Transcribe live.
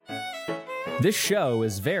This show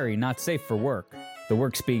is very not safe for work. The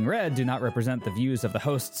works being read do not represent the views of the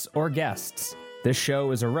hosts or guests. This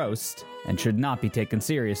show is a roast and should not be taken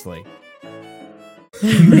seriously.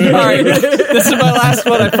 Alright, this is my last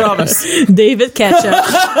one, I promise. David Ketchup.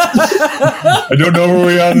 I don't know where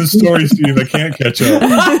we are in the story, Steve. I can't catch up.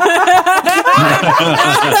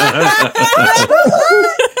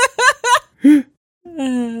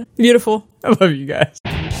 Beautiful. I love you guys.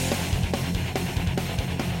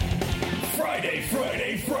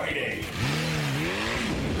 Friday.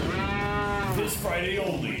 This Friday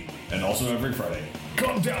only, and also every Friday.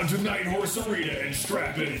 Come down to Night Horse Arena and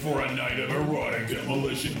strap in for a night of erotic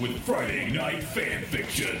demolition with Friday Night Fan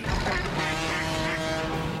Fiction.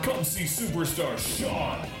 Come see superstars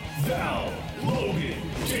Sean, Val, Logan,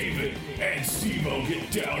 David, and Steve-O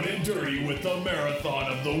get down and dirty with the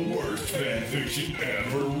marathon of the worst fan fiction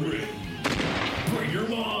ever written. Bring your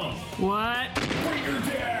mom. What? Bring your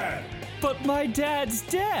dad. But my dad's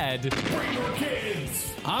dead. Bring your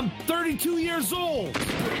kids. I'm 32 years old.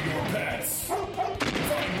 Bring your pets.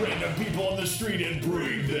 Find random people on the street and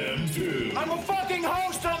bring them too. I'm a fucking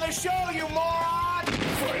host on the show, you moron!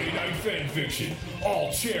 Friday Night Fan Fiction.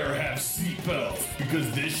 All chair have seatbelts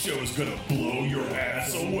because this show is gonna blow your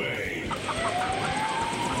ass away.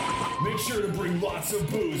 Make sure to bring lots of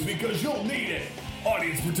booze because you'll need it.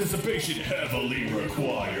 Audience participation heavily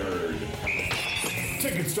required.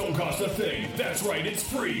 Tickets don't cost a thing. That's right, it's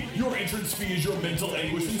free. Your entrance fee is your mental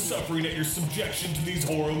anguish and suffering at your subjection to these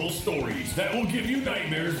horrible stories that will give you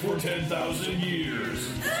nightmares for 10,000 years.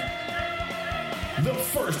 The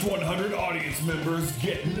first 100 audience members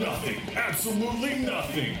get nothing, absolutely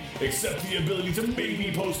nothing, except the ability to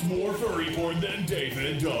maybe post more furry porn than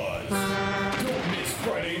David does. Don't miss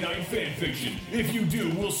Friday Night Fan Fiction. If you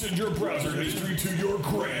do, we'll send your browser history to your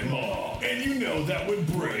grandma, and you know that would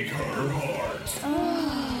break her heart.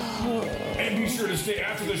 And be sure to stay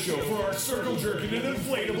after the show for our circle jerking and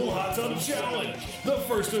inflatable hot tub challenge. The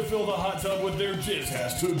first to fill the hot tub with their jizz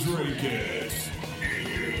has to drink it.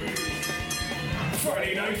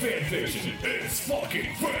 Friday Night Fan Fiction. It's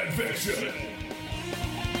fucking fan fiction.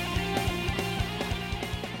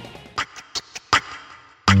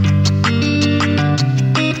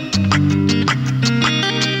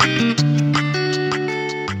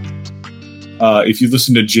 If you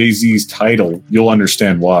listen to Jay-Z's Tidal, you'll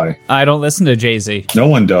understand why. I don't listen to Jay-Z. No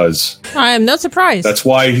one does. I am not surprised. That's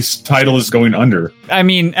why his Tidal is going under. I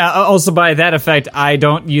mean, also by that effect, I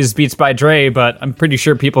don't use Beats by Dre, but I'm pretty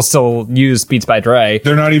sure people still use Beats by Dre.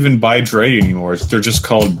 They're not even by Dre anymore. They're just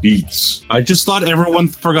called Beats. I just thought everyone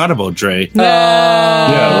forgot about Dre.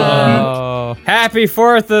 Yeah. Happy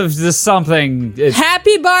 4th of the something.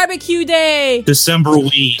 Happy Barbecue Day! December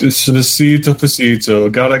weed.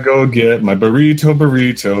 Pasito, gotta go get my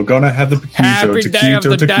burrito, gonna have the Happy Day of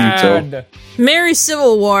the taquito. Dead. Merry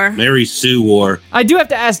Civil War. Mary Sue War. I do have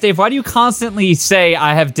to ask, Dave, why do you constantly say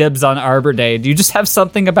I have dibs on Arbor Day? Do you just have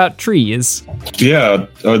something about trees? Yeah,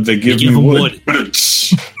 they give me wood.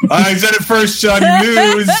 I said it first, Johnny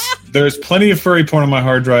News. There's plenty of furry porn on my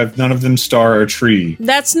hard drive. None of them star a tree.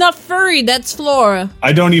 That's not furry, that's flora.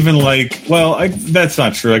 I don't even like... Well, that's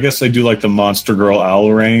not true. I guess I do like the Monster Girl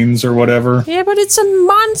Alrains or whatever. Yeah, but it's a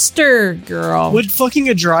monster girl. Would fucking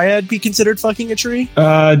a dryad be considered fucking a tree?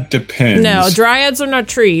 Depends. No, dryads are not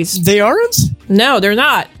trees. They aren't? No, they're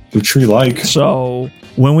not. The tree-like. So,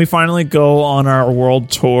 when we finally go on our world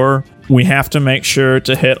tour, we have to make sure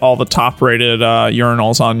to hit all the top-rated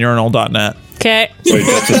urinals on urinal.net. Okay. Wait,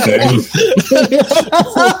 that's a thing?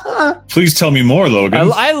 Please tell me more,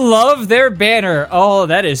 Logan. I love their banner. Oh,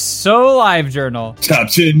 that is so LiveJournal. Top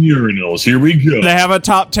 10 urinals. Here we go. They have a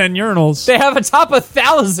top 10 urinals. They have a top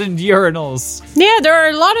 1,000 urinals. Yeah, there are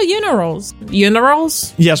a lot of urinals.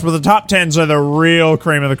 Urinals? Yes, but the top 10s are the real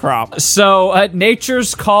cream of the crop. So,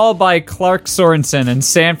 Nature's Call by Clark Sorensen in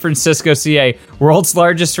San Francisco, CA. World's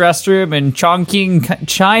largest restroom in Chongqing,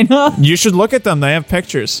 China. You should look at them. They have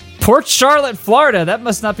pictures. Port Charlotte, Florida. That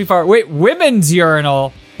must not be far. Wait, women's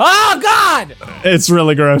urinal. Oh, God! It's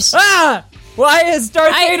really gross. Ah! Why is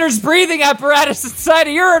Darth Vader's breathing apparatus inside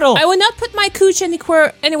a urinal? I would not put my cooch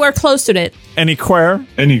anywhere close to it. Anywhere?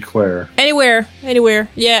 Anywhere.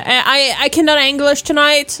 Yeah, I cannot English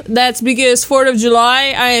tonight. That's because 4th of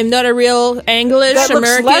July. I am not a real English that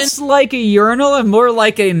American. looks less like a urinal and more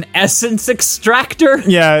like an essence extractor.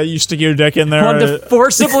 Yeah, you stick your dick in there. Want to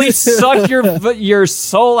forcibly suck your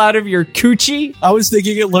soul out of your coochie? I was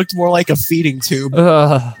thinking it looked more like a feeding tube.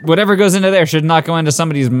 Whatever goes into there should not go into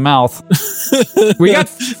somebody's mouth. We got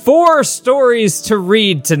 4 stories to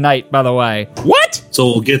read tonight, by the way. What? So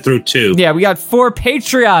we'll get through 2. Yeah, we got 4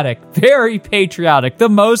 very patriotic, the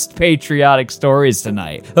most patriotic stories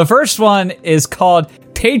tonight. The first one is called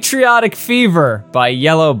Patriotic Fever by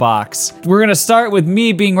Yellow Box. We're going to start with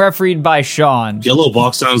me being refereed by Sean. Yellow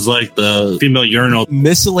Box sounds like the female urinal.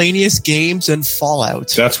 Miscellaneous games and Fallout.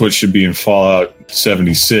 That's what should be in Fallout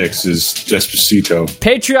 76 is Despacito.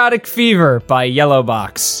 Patriotic Fever by Yellow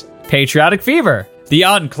Box. Patriotic Fever. The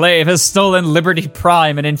Enclave has stolen Liberty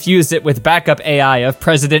Prime and infused it with backup AI of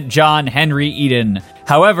President John Henry Eden.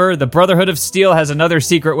 However, the Brotherhood of Steel has another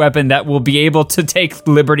secret weapon that will be able to take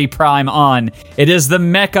Liberty Prime on. It is the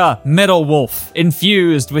Mecha Metal Wolf,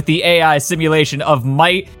 infused with the AI simulation of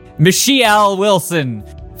Michelle Wilson,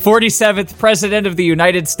 47th President of the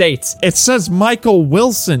United States. It says Michael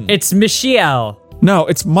Wilson. It's Michelle. No,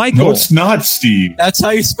 it's Michael. No, it's not, Steve. That's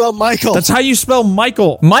how you spell Michael. That's how you spell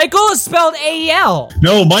Michael. Michael is spelled A-E-L.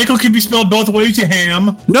 No, Michael can be spelled both ways, you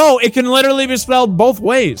ham. No, it can literally be spelled both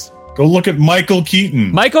ways. Go look at Michael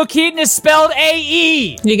Keaton. Michael Keaton is spelled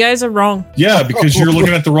A-E. You guys are wrong. Yeah, because you're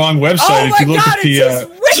looking at the wrong website. Oh my God, it's his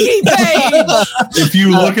wiki page! If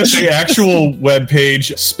you look at the actual web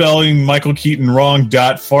page, spelling Michael Keaton wrong,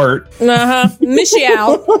 .fart.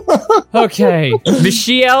 Michelle. Okay.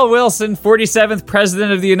 Michelle Wilson, 47th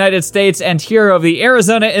President of the United States and hero of the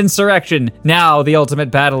Arizona insurrection. Now the ultimate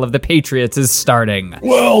battle of the Patriots is starting.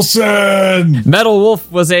 Wilson! Metal Wolf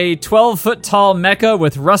was a 12-foot tall mecha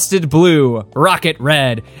with rusted blue, rocket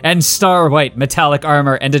red, and star white metallic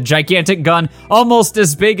armor and a gigantic gun almost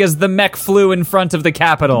as big as the mech flew in front of the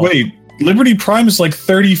Capitol. Wait, Liberty Prime is like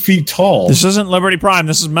 30 feet tall. This isn't Liberty Prime.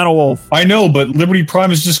 This is Metal Wolf. I know, but Liberty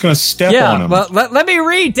Prime is just going to step on him. Well, let me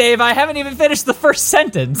read, Dave. I haven't even finished the first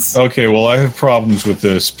sentence. Okay, well, I have problems with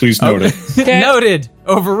this. Please note it. Noted.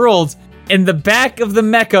 Overruled. In the back of the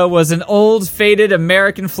mecha was an old, faded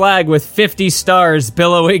American flag with 50 stars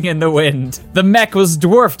billowing in the wind. The mech was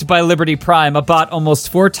dwarfed by Liberty Prime, a bot almost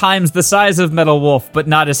 4 times the size of Metal Wolf, but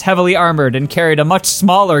not as heavily armored and carried a much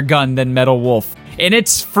smaller gun than Metal Wolf. In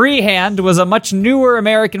its free hand was a much newer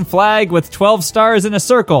American flag with 12 stars in a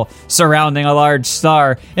circle, surrounding a large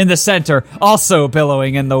star in the center, also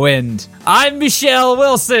billowing in the wind. I'm Michelle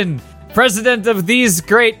Wilson, President of these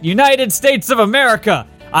great United States of America.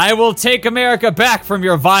 I will take America back from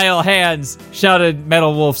your vile hands, shouted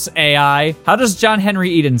Metal Wolf's AI. How does John Henry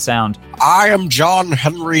Eden sound? I am John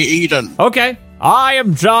Henry Eden. Okay. I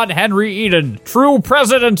am John Henry Eden, true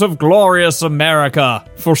president of glorious America.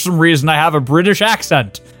 For some reason, I have a British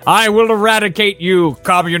accent. I will eradicate you,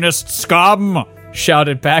 communist scum,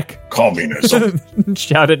 shouted back. Communism.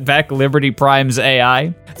 Shouted back Liberty Prime's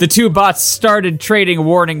AI. The two bots started trading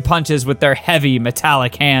warning punches with their heavy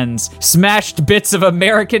metallic hands. Smashed bits of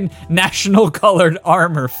American national colored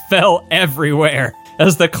armor fell everywhere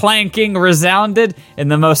as the clanking resounded in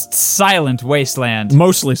the most silent wasteland.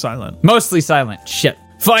 Mostly silent. Mostly silent. Shit.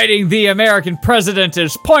 Fighting the American president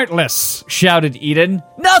is pointless, shouted Eden.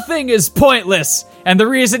 Nothing is pointless. And the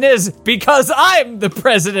reason is because I'm the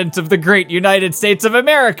president of the great United States of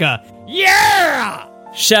America. Yeah!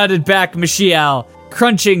 Shouted back Michelle,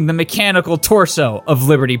 crunching the mechanical torso of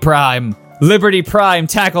Liberty Prime. Liberty Prime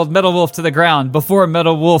tackled Metal Wolf to the ground before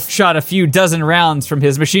Metal Wolf shot a few dozen rounds from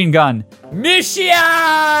his machine gun. Michelle!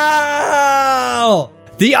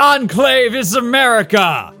 The Enclave is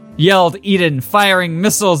America! Yelled Eden, firing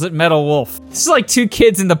missiles at Metal Wolf. This is like 2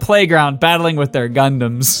 kids in the playground battling with their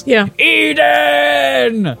Gundams. Yeah.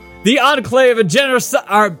 Eden! The Enclave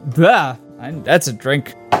are that's a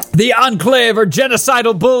drink. The Enclave are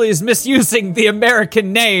genocidal bullies misusing the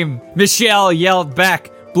American name. Michelle yelled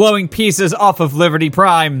back, blowing pieces off of Liberty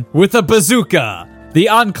Prime with a bazooka. The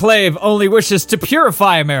Enclave only wishes to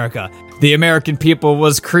purify America. The American people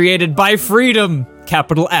was created by freedom,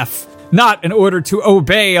 capital F. Not in order to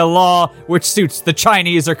obey a law which suits the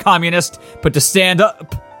Chinese or communist, but to stand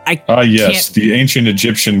up. Yes, the ancient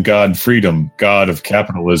Egyptian god freedom, god of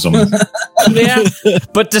capitalism. Yeah,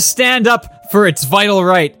 but to stand up for its vital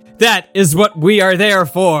right. That is what we are there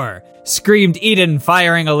for, screamed Eden,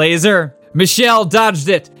 firing a laser. Michelle dodged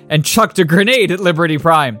it and chucked a grenade at Liberty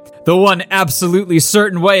Prime. The one absolutely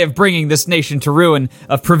certain way of bringing this nation to ruin,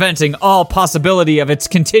 of preventing all possibility of its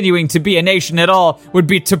continuing to be a nation at all, would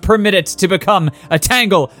be to permit it to become a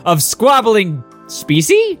tangle of squabbling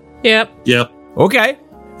species? Yep. Okay.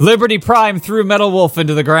 Liberty Prime threw Metal Wolf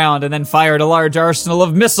into the ground and then fired a large arsenal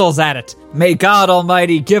of missiles at it. May God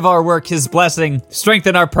Almighty give our work his blessing,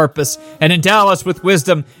 strengthen our purpose, and endow us with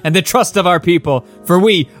wisdom and the trust of our people, for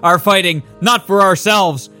we are fighting not for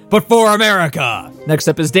ourselves, but for America. Next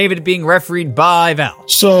up is David being refereed by Val.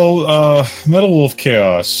 So, Metal Wolf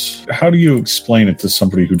Chaos, how do you explain it to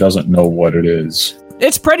somebody who doesn't know what it is?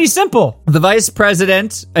 It's pretty simple. The vice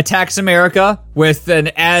president attacks America with an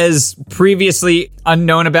as previously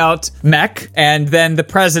unknown about mech, and then the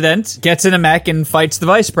president gets in a mech and fights the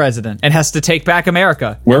vice president and has to take back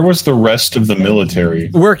America. Where was the rest of the military?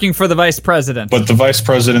 Working for the vice president. But the vice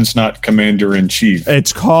president's not commander-in-chief.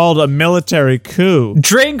 It's called a military coup.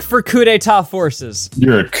 Drink for coup d'etat forces.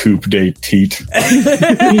 You're a coup d'etat.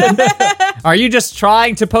 Are you just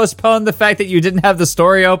trying to postpone the fact that you didn't have the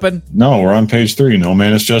story open? No, we're on page 3. No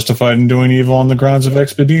man is justified in doing evil on the grounds of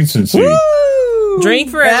expediency. Drink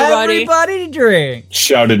for everybody. Everybody to drink.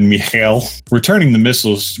 Shouted Mikhail, returning the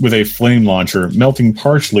missiles with a flame launcher, melting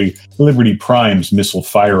partially Liberty Prime's missile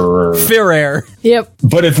firer. Firer. Yep.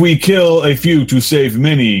 But if we kill a few to save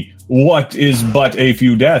many, what is but a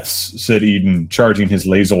few deaths? Said Eden, charging his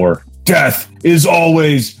laser. Death is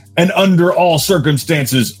always and under all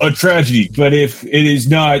circumstances a tragedy. But if it is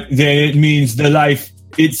not, then it means the life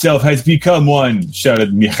itself has become one,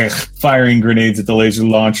 shouted Mikhail, firing grenades at the laser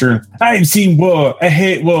launcher. I've seen war. I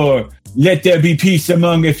hate war. Let there be peace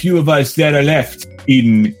among a few of us that are left.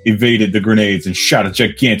 Eden evaded the grenades and shot a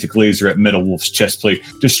gigantic laser at Metal Wolf's chest plate,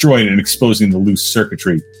 destroying and exposing the loose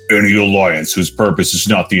circuitry. Any alliance whose purpose is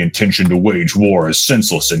not the intention to wage war is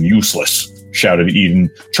senseless and useless, shouted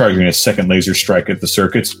Eden, charging a second laser strike at the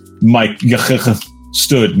circuits. Mike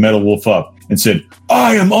stood Metal Wolf up and said,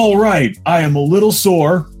 I am all right. I am a little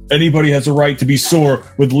sore. Anybody has a right to be sore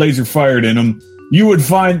with laser fired in them. You would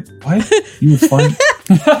find... What? You would find...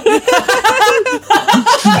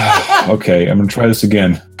 Okay, I'm going to try this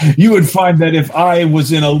again. You would find that if I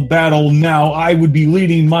was in a battle now, I would be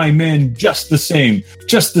leading my men just the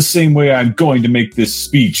same way I'm going to make this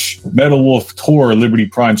speech. Metal Wolf tore Liberty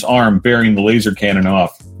Prime's arm, bearing the laser cannon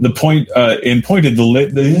off.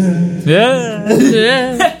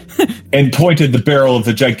 Pointed the barrel of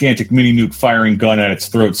the gigantic mini-nuke firing gun at its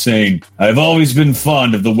throat, saying, I've always been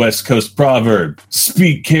fond of the West Coast proverb.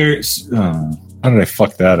 Speak care... How did I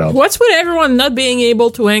fuck that up? What's with everyone not being able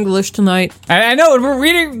to English tonight? I know, and we're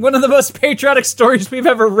reading one of the most patriotic stories we've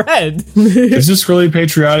ever read. Is this really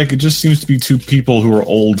patriotic? It just seems to be two people who are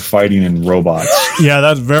old fighting in robots. Yeah,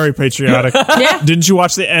 that's very patriotic. Yeah. Didn't you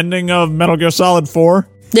watch the ending of Metal Gear Solid 4?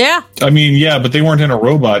 Yeah. I mean, yeah, but they weren't in a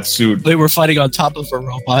robot suit. They were fighting on top of a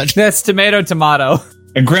robot. That's tomato.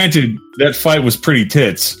 And granted, that fight was pretty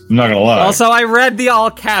tits. I'm not gonna lie. Also, I read the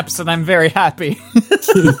all caps, and I'm very happy.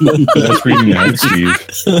 Just reading that, Steve.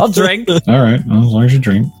 I'll drink. All right, well, as long as you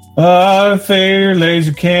drink. Fair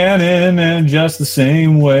laser cannon, and just the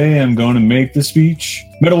same way I'm going to make the speech.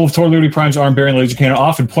 Metal Wolf tore Liberty Prime's arm-bearing laser cannon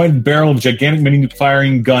off and pointed the barrel of a gigantic mini-nuke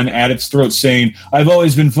firing gun at its throat, saying, I've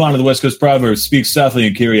always been fond of the West Coast proverb, speak softly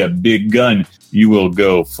and carry a big gun. You will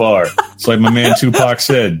go far. It's like my man Tupac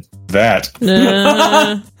said. That.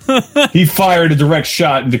 He fired a direct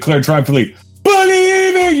shot and declared triumphantly,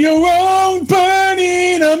 believe in your own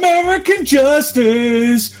burning American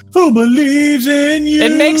justice. Who believes in you?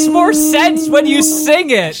 It makes more sense when you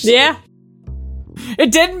sing it. Yeah.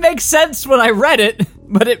 It didn't make sense when I read it,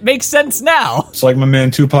 but it makes sense now. It's like my man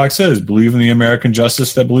Tupac says, believe in the American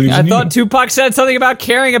justice that believes in you. I thought Tupac said something about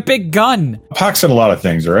carrying a big gun. Pac said a lot of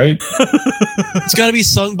things, all right? It's got to be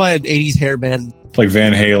sung by an 80s hair band Like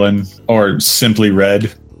Van Halen or Simply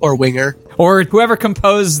Red. or Winger. Or whoever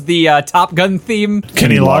composed the Top Gun theme.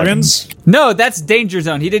 Kenny Loggins? No, that's Danger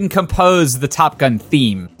Zone. He didn't compose the Top Gun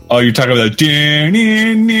theme. Oh, you're talking about the...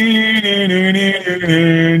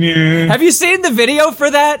 Have you seen the video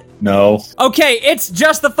for that? No. Okay, it's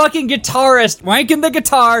just the fucking guitarist wanking the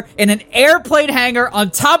guitar in an airplane hangar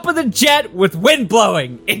on top of the jet with wind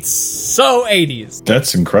blowing. It's so 80s.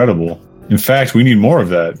 That's incredible. In fact, we need more of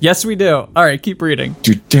that. Yes, we do. All right, keep reading.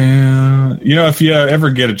 You know, if you ever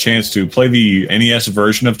get a chance to play the NES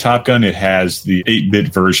version of Top Gun, it has the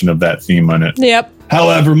 8-bit version of that theme on it. Yep.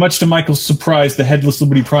 However, much to Michael's surprise, the headless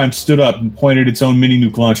Liberty Prime stood up and pointed its own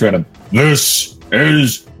mini-nuke launcher at him. This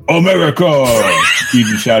is America!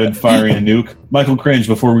 Eden shouted, firing a nuke. Michael cringed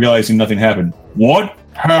before realizing nothing happened. What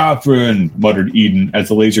happened? Muttered Eden as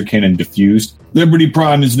the laser cannon diffused. Liberty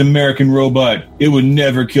Prime is an American robot. It would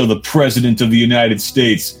never kill the President of the United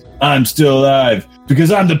States. I'm still alive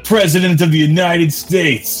because I'm the President of the United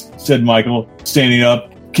States, said Michael, standing up.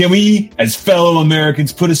 Can we, as fellow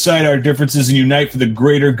Americans, put aside our differences and unite for the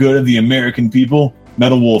greater good of the American people?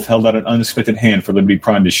 Metal Wolf held out an unexpected hand for Liberty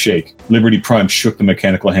Prime to shake. Liberty Prime shook the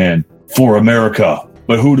mechanical hand. For America.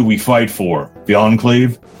 But who do we fight for? The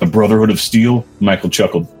Enclave? The Brotherhood of Steel? Michael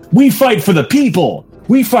chuckled. We fight for the people!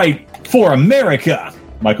 We fight for America!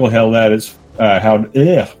 Michael held out his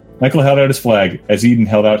flag as Eden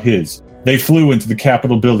held out his. They flew into the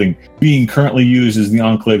Capitol building, being currently used as the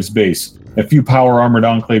Enclave's base. A few power-armored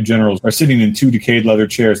Enclave generals are sitting in 2 decayed leather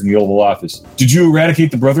chairs in the Oval Office. Did you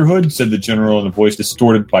eradicate the Brotherhood? Said the general in a voice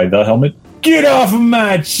distorted by the helmet. Get off of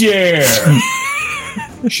my chair!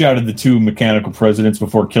 Shouted the 2 mechanical presidents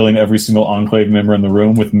before killing every single Enclave member in the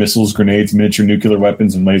room with missiles, grenades, miniature nuclear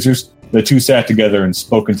weapons, and lasers. The 2 sat together and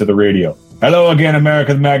spoke into the radio. Hello again,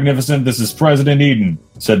 America the Magnificent. This is President Eden,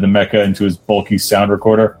 said the mecha into his bulky sound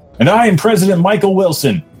recorder. And I am President Michael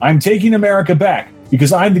Wilson. I'm taking America back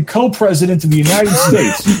because I'm the co-president of the United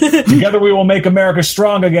States. Together we will make America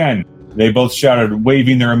strong again. They both shouted,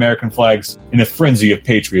 waving their American flags in a frenzy of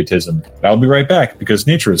patriotism. I'll be right back because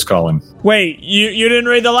nature is calling. Wait, you didn't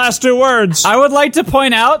read the last 2 words. I would like to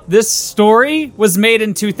point out this story was made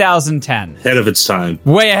in 2010. Ahead of its time.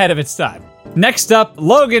 Way ahead of its time. Next up,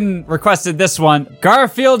 Logan requested this one.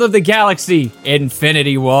 Garfield of the Galaxy,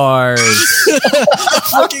 Infinity Wars.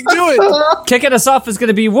 Fucking do it. Kicking us off is going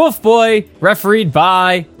to be Wolf Boy, refereed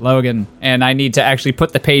by Logan. And I need to actually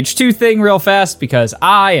put the page 2 thing real fast because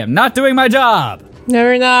I am not doing my job. No,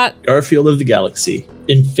 we're not. Garfield of the Galaxy,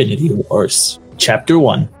 Infinity Wars. Chapter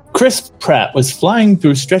 1. Chris Pratt was flying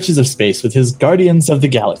through stretches of space with his Guardians of the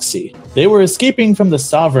Galaxy. They were escaping from the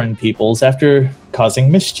sovereign peoples after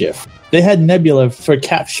causing mischief. They had Nebula for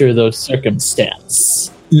capture those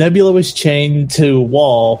circumstance. Nebula was chained to a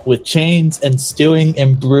wall with chains and stewing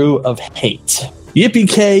in brew of hate.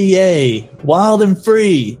 Yippee-ki-yay! Wild and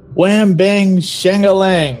free! Wham bang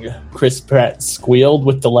shang-a-lang! Chris Pratt squealed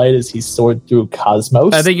with delight as he soared through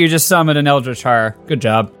cosmos. I think you just summoned an Eldritch Horror. Good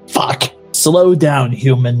job. Fuck! Slow down,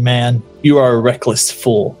 human man. You are a reckless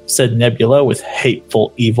fool, said Nebula with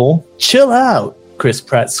hateful evil. Chill out! Chris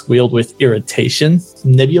Pratt squealed with irritation.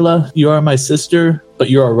 Nebula, you are my sister,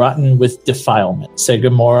 but you are rotten with defilement, said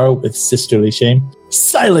Gamora with sisterly shame.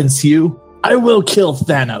 Silence you! I will kill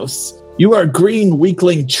Thanos. You are green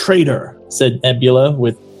weakling traitor, said Nebula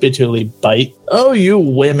with bitterly bite. Oh, you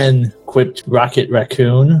women, quipped Rocket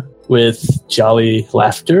Raccoon with jolly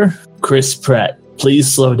laughter. Chris Pratt,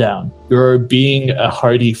 please slow down. You're being a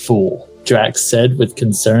hardy fool, Drax said with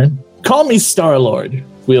concern. Call me Star-Lord,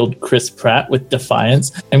 wheeled Chris Pratt with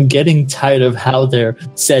defiance. I'm getting tired of how they're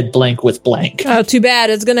said blank with blank. Oh, too bad.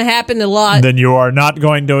 It's going to happen a lot. Then you are not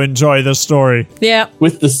going to enjoy this story. Yeah.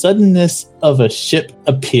 With the suddenness of a ship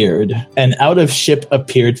appeared, an out-of-ship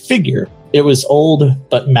appeared figure. It was old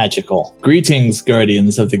but magical. Greetings,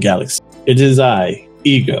 Guardians of the Galaxy. It is I,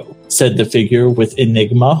 Ego, said the figure with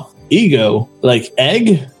enigma. Ego? Like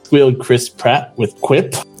egg? Squealed Chris Pratt with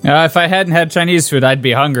quip. If I hadn't had Chinese food, I'd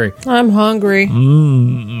be hungry. I'm hungry.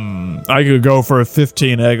 I could go for a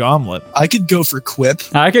 15-egg omelet. I could go for quip.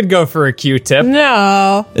 I could go for a Q-tip.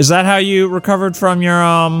 No. Is that how you recovered from your,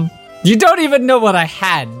 You don't even know what I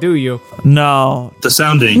had, do you? No. The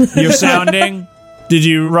sounding. Your sounding? Did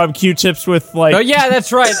you rub Q-tips with, like... Oh, yeah,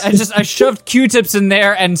 that's right. I shoved Q-tips in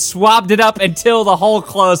there and swabbed it up until the hole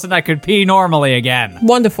closed and I could pee normally again.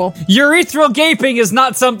 Wonderful. Urethral gaping is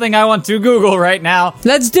not something I want to Google right now.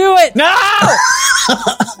 Let's do it. No!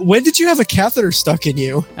 When did you have a catheter stuck in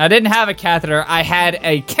you? I didn't have a catheter. I had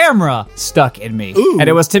a camera stuck in me. Ooh. And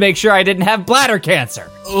it was to make sure I didn't have bladder cancer.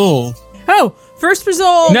 Oh. Oh, first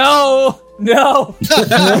result. No! Gaping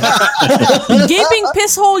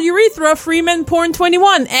piss hole urethra, Freeman porn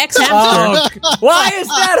 21, X hamster. Why is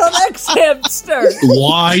that on X Hamster?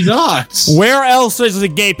 Why not? Where else is the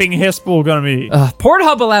gaping hispool gonna be?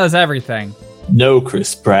 Pornhub allows everything. No,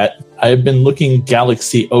 Chris Pratt. I have been looking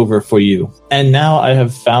Galaxy over for you, and now I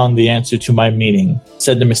have found the answer to my meaning,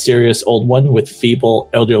 said the mysterious old one with feeble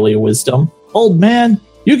elderly wisdom. Old man,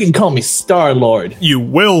 you can call me Star-Lord. You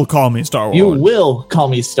will call me Star-Lord. You will call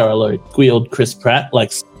me Star-Lord, squealed Chris Pratt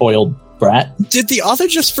like spoiled brat. Did the author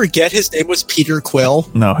just forget his name was Peter Quill?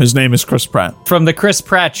 No, his name is Chris Pratt. From the Chris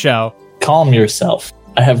Pratt Show. Calm yourself.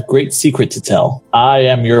 I have great secret to tell. I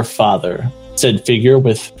am your father, said figure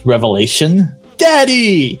with revelation.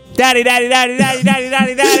 Daddy! Daddy, daddy, daddy, daddy, daddy,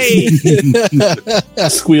 daddy, daddy!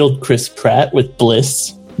 Squealed Chris Pratt with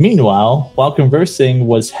bliss. Meanwhile, while conversing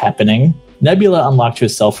was happening, Nebula unlocked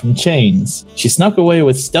herself from chains. She snuck away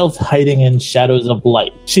with stealth hiding in shadows of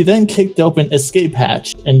light. She then kicked open escape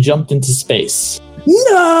hatch and jumped into space.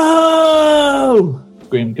 No!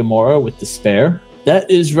 Screamed Gamora with despair. That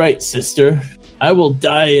is right, sister. I will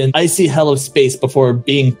die in icy hell of space before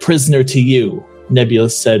being prisoner to you, Nebula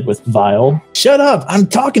said with vile. Shut up! I'm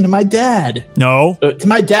talking to my dad. No. To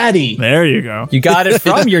my daddy. There you go. You got it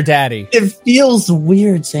from your daddy. It feels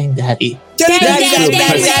weird saying daddy.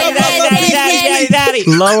 Daddy.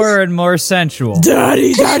 Lower and more sensual.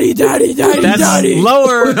 Daddy, daddy, daddy, daddy, That's daddy.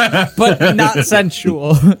 lower, but not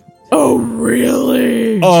sensual. Oh,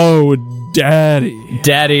 really? Oh, daddy.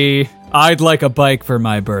 Daddy. I'd like a bike for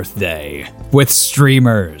my birthday with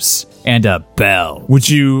streamers and a bell. Would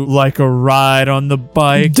you like a ride on the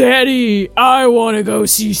bike? Daddy, I want to go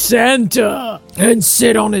see Santa and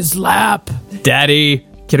sit on his lap. Daddy,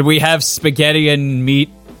 can we have spaghetti and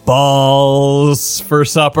meatballs for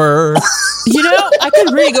supper? You know, I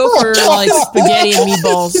could really go for like spaghetti and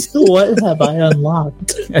meatballs. What have I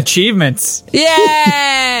unlocked? Achievements.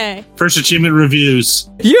 Yay! First achievement reviews.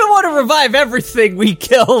 You want to revive everything we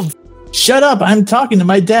killed. Shut up, I'm talking to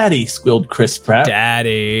my daddy, squealed Chris Pratt.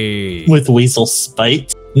 Daddy. With weasel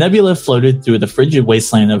spite. Nebula floated through the frigid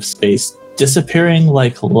wasteland of space, disappearing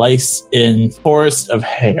like lice in forest of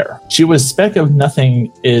hair. She was speck of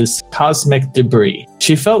nothing is cosmic debris.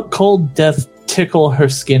 She felt cold death tickle her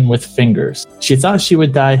skin with fingers. She thought she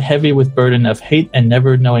would die heavy with burden of hate and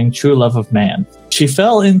never knowing true love of man. She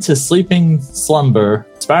fell into sleeping slumber,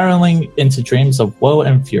 spiraling into dreams of woe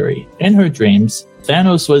and fury. In her dreams,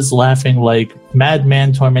 Thanos was laughing like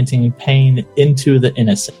madman tormenting pain into the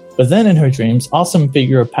innocent. But then in her dreams, awesome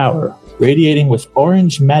figure of power, radiating with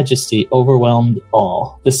orange majesty, overwhelmed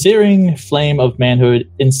all. The searing flame of manhood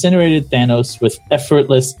incinerated Thanos with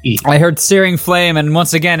effortless ease. I heard searing flame, and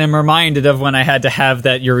once again am reminded of when I had to have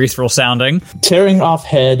that urethral sounding. Tearing off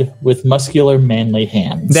head with muscular manly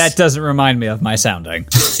hands. That doesn't remind me of my sounding.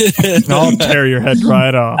 I'll tear your head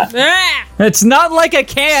right off. Ah! It's not like a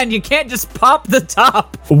can. You can't just pop the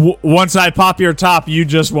top. Once I pop your top, you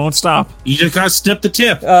just won't stop. You just gotta snip the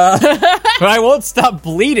tip. But I won't stop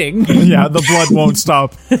bleeding. Yeah, the blood won't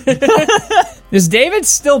stop. Is David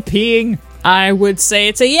still peeing? I would say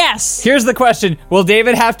it's a yes. Here's the question. Will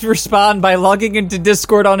David have to respond by logging into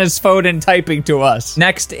Discord on his phone and typing to us?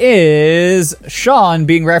 Next is Sean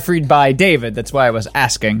being refereed by David. That's why I was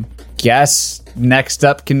asking. Guess next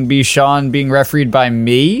up can be Sean being refereed by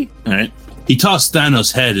me? All right. He tossed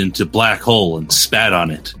Thanos' head into black hole and spat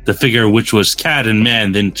on it. The figure, which was cat and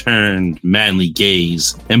man, then turned manly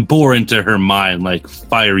gaze and bore into her mind like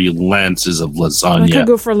fiery lances of I lasagna. could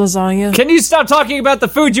go for lasagna. Can you stop talking about the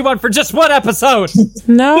food you want for just one episode?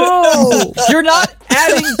 No. You're not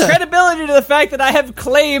adding credibility to the fact that I have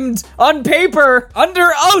claimed on paper, under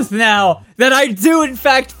oath now, that I do in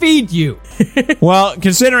fact feed you. Well,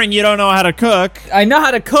 considering you don't know how to cook, I know how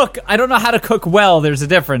to cook. I don't know how to cook well. There's a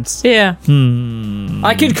difference. Yeah.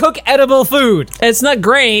 I can cook edible food. It's not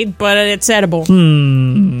great, but it's edible.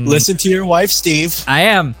 Listen to your wife, Steve. I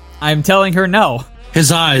am. I'm telling her no.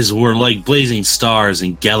 His eyes were like blazing stars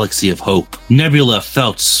in galaxy of hope. Nebula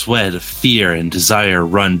felt sweat of fear and desire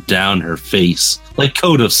run down her face, like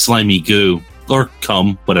coat of slimy goo. Or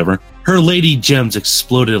cum, whatever. Her lady gems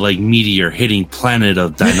exploded like meteor hitting planet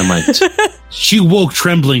of dynamite. She woke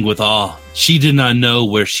trembling with awe. She did not know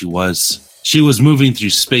where she was. She was moving through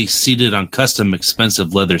space, seated on custom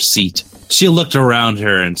expensive leather seat. She looked around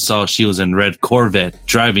her and saw she was in red Corvette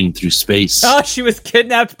driving through space. Oh, she was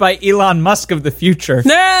kidnapped by Elon Musk of the future.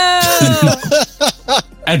 No.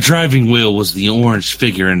 At driving wheel was the orange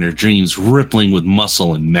figure in her dreams, rippling with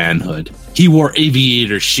muscle and manhood. He wore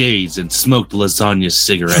aviator shades and smoked lasagna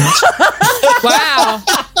cigarettes. Wow.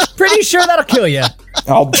 Pretty sure that'll kill you.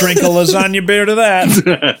 I'll drink a lasagna beer to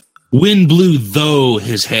that. Wind blew though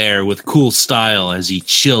his hair with cool style as he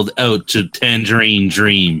chilled out to Tangerine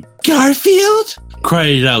Dream. Garfield?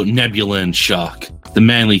 Cried out Nebula in shock. The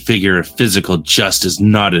manly figure of physical justice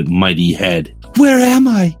nodded mighty head. Where am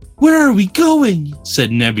I? Where are we going?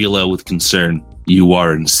 Said Nebula with concern. You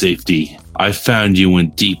are in safety. I found you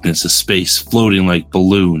in deepness of space, floating like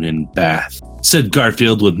balloon in bath, said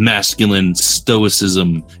Garfield with masculine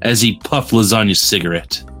stoicism as he puffed lasagna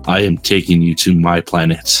cigarette. I am taking you to my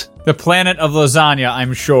planet. The planet of lasagna,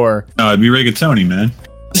 I'm sure. No, it'd be rigatoni, man.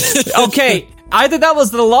 Okay, either that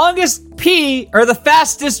was the longest pee or the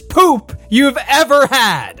fastest poop you've ever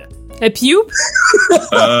had. A pupe?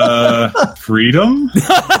 Freedom?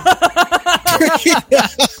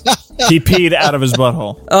 He peed out of his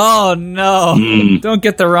butthole. Oh no. Don't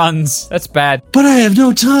get the runs. That's bad. But I have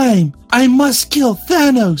no time. I must kill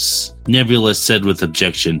Thanos, Nebula said with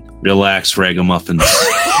objection. Relax, ragamuffins.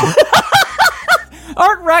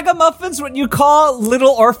 Aren't ragamuffins what you call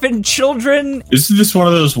little orphan children? Isn't this one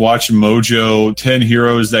of those Watch Mojo 10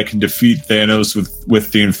 heroes that can defeat Thanos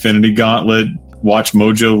with the Infinity Gauntlet? Watch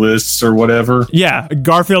Mojo lists or whatever. Yeah,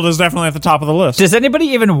 Garfield is definitely at the top of the list. Does anybody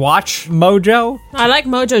even watch Mojo? I like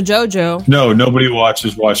Mojo Jojo. No, nobody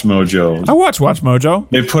watches Watch Mojo. I watch Mojo.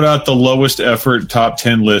 They put out the lowest effort top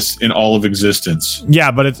 10 lists in all of existence. Yeah,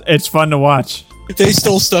 but it's fun to watch. They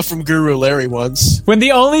stole stuff from Guru Larry once. When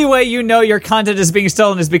the only way you know your content is being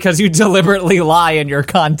stolen is because you deliberately lie in your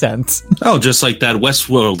content. Oh, just like that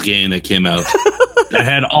Westworld game that came out. that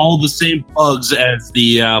had all the same bugs as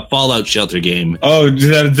the Fallout Shelter game. Oh,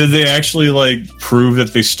 did they actually like prove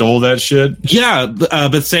that they stole that shit? Yeah,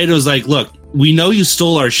 Bethesda was like, look, we know you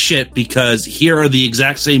stole our shit because here are the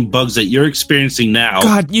exact same bugs that you're experiencing now.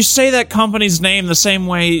 God, you say that company's name the same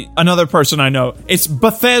way another person I know. It's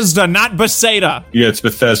Bethesda, not Bethesda. Yeah, it's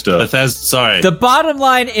Bethesda. Sorry. The bottom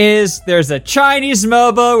line is there's a Chinese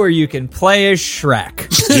MOBA where you can play as Shrek.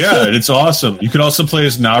 Yeah, it's awesome. You can also play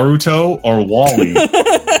as Naruto or Wally.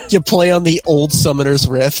 You play on the old Summoner's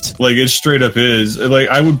Rift. Like, it straight up is. Like,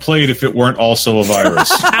 I would play it if it weren't also a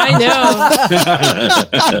virus. I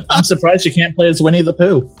know. I'm surprised you can't play as Winnie the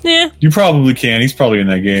Pooh. Yeah. You probably can. He's probably in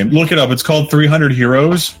that game. Look it up. It's called 300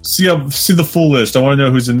 Heroes. See the full list. I want to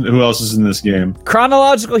know who else is in this game.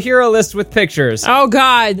 Chronological hero list with pictures. Oh,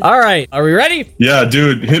 God. All right, are we ready? Yeah,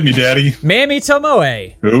 dude, hit me, daddy. Mammy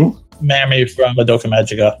Tomoe. Who? Mammy from Madoka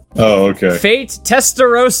Magica. Oh, okay. Fate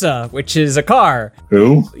Testarossa, which is a car.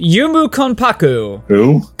 Who? Yumu Konpaku.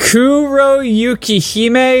 Who? Kuro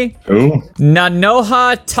Yukihime. Who?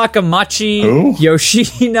 Nanoha Takamachi. Who? Oh,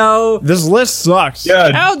 Yoshino. this list sucks.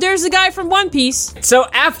 Yeah. Oh, there's a guy from One Piece. So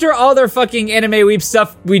after all their fucking anime weeb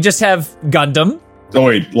stuff, we just have Gundam. Oh,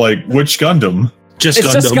 wait, like, which Gundam? Just It's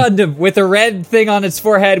Gundam. just Gundam with a red thing on its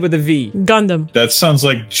forehead with a V. Gundam. That sounds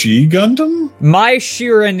like G Gundam? Mai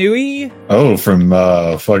Shiranui. Oh, from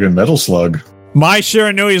fucking Metal Slug. My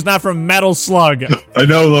Shiranui is not from Metal Slug. I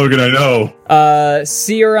know, Logan, I know.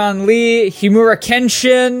 Seiran Lee. Himura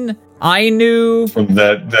Kenshin. Ainu. From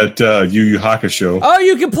that Yu Yu Hakusho. Oh,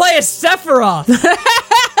 you can play as Sephiroth.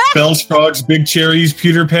 Bells, Frogs, Big Cherries,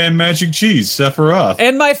 Peter Pan, Magic Cheese, Sephiroth.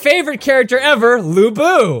 And my favorite character ever, Lu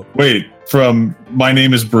Bu. Wait, from My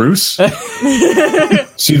Name is Bruce?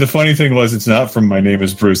 See, the funny thing was, it's not from My Name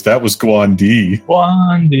is Bruce. That was Guan Di.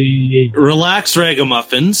 Wandy. Relax,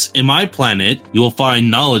 ragamuffins. In my planet, you will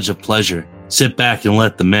find knowledge of pleasure. Sit back and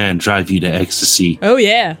let the man drive you to ecstasy. Oh,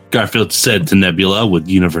 yeah. Garfield said to Nebula with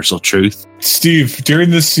universal truth. Steve, during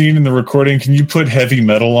this scene in the recording, can you put Heavy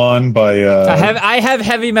Metal on by... I have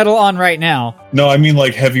heavy metal on right now. No, I mean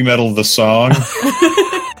like Heavy Metal, the song.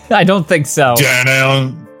 I don't think so.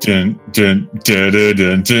 Down, dun, dun, dun, dun,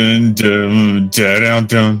 dun, dun, dun, dun, dun,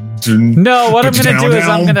 dun. No, what I'm going to do is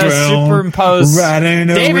I'm going to superimpose... Riding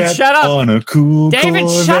a David, rat shut up! on a cool David,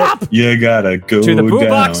 Corvette. shut up! You gotta go To the poo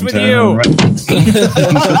box with you.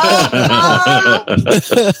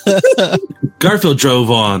 Garfield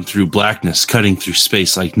drove on through blackness, cutting through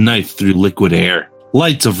space like knife through liquid air.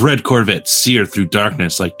 Lights of red Corvettes sear through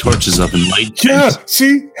darkness like torches of enlightenment. Yeah,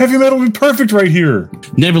 see? Heavy Metal would be perfect right here.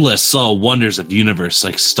 Nebula saw wonders of the universe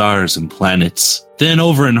like stars and planets. Then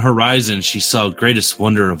over in horizon, she saw greatest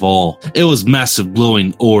wonder of all. It was massive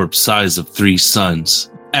glowing orb size of 3 suns.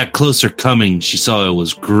 At closer coming, she saw it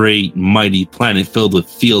was great, mighty planet filled with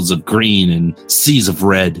fields of green and seas of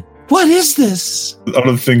red. What is this? I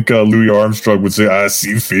don't think Louis Armstrong would say, I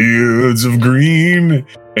see fields of green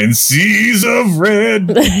and seas of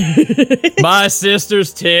red. My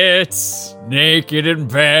sister's tits, naked in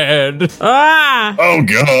bed. Ah! Oh,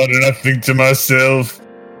 God, and I think to myself,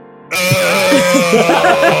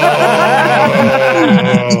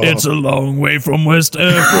 It's a long way from West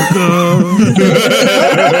Africa.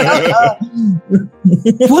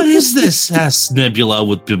 What is this? Asked Nebula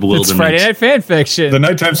with bewilderment. It's Friday Night Fan Fiction. the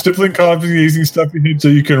nighttime stippling coffee, easing stuff you need so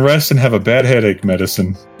you can rest and have a bad headache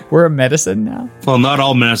medicine. We're a medicine now. Well, not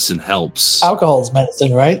all medicine helps. Alcohol's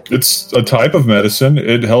medicine, right? It's a type of medicine.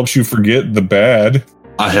 It helps you forget the bad.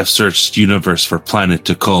 I have searched universe for planet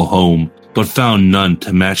to call home, but found none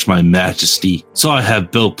to match my majesty. So I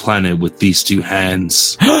have built planet with these 2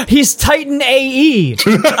 hands. He's Titan AE.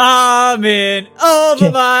 I'm in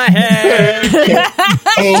over my head.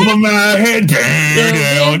 Over my head.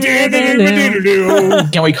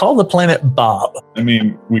 Can we call the planet Bob? I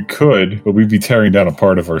mean, we could, but we'd be tearing down a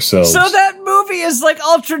part of ourselves. So that movie is like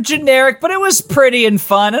ultra generic, but it was pretty and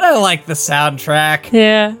fun, and I like the soundtrack.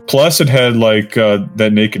 Yeah. Plus, it had like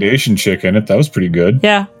that Naked Asian chick in it. That was pretty good.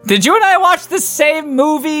 Yeah. Did you and I watch the same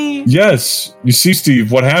movie? Yes. You see,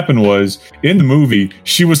 Steve, what happened was in the movie,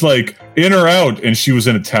 she was like in or out and she was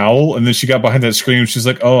in a towel. And then she got behind that screen and she's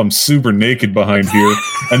like, oh, I'm super naked behind here.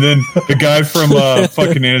 And then the guy from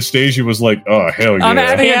fucking Anastasia was like, oh, hell yeah. I'm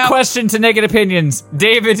adding Yeah. a question to Naked Opinions.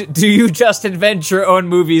 David, do you just invent your own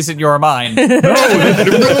movies in your mind? No, it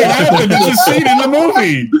really happened. It's a scene in the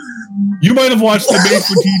movie. You might have watched the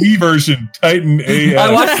made-for-TV version, Titan AF.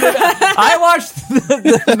 I watched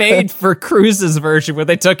the made for Cruises version where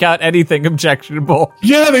they took out anything objectionable.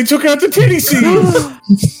 Yeah, they took out the titty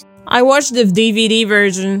scenes. I watched the DVD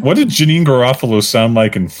version. What did Janine Garofalo sound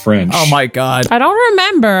like in French? Oh my god. I don't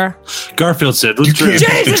remember. Garfield said, You can't beat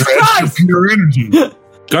the Jesus trash Christ! for pure energy.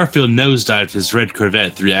 Garfield nosedived his red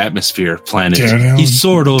Corvette through the atmosphere of planet. Down, He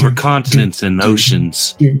soared over continents and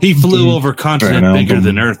oceans. He flew over a continent bigger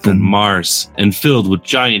than Earth and Mars, and filled with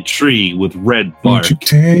giant tree with red bark. Won't you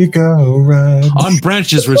take a ride? On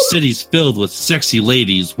branches were cities filled with sexy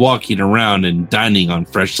ladies walking around and dining on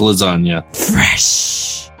fresh lasagna.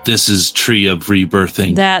 Fresh. This is Tree of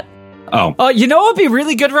Rebirthing. That. Oh, Oh, you know what would be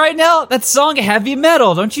really good right now? That song Heavy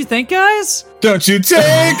Metal, don't you think, guys? Don't you take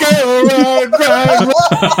a ride,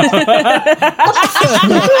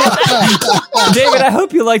 David, I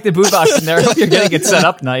hope you like the boombox in there. I hope you're getting it set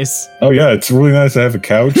up nice. Oh yeah, it's really nice to have a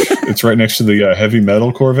couch. It's right next to the heavy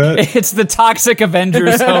metal Corvette. It's the Toxic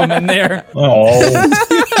Avengers home in there. Oh,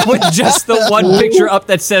 With just the one picture up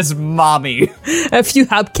that says mommy. A few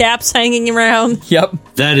hubcaps hanging around. Yep.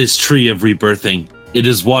 that is Tree of Rebirthing. It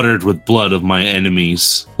is watered with blood of my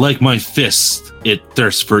enemies. Like my fist, it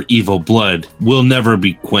thirsts for evil blood, will never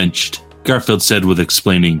be quenched. Garfield said with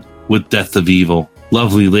explaining, with death of evil,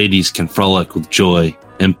 lovely ladies can frolic with joy,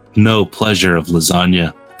 and no pleasure of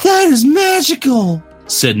lasagna. That is magical,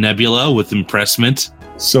 said Nebula with impressment.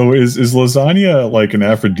 so is lasagna like an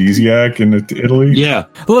aphrodisiac in Italy? Yeah,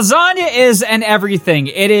 Lasagna is an everything.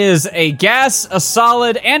 It is a gas, a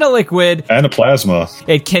solid, and a liquid. And a plasma.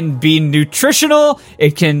 It can be nutritional.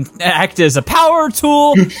 It can act as a power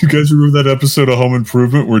tool. You guys remember that episode of Home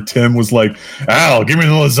Improvement where Tim was like, Al, give me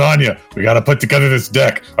the lasagna. We got to put together this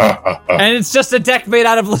deck. And it's just a deck made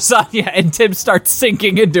out of lasagna, and Tim starts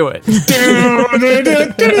sinking into it.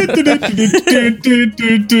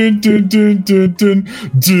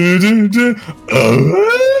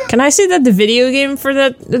 Can I say that the video game for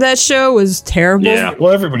that show was terrible? yeah.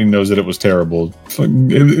 Well, everybody knows that it was terrible.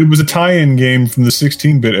 It was a tie-in game from the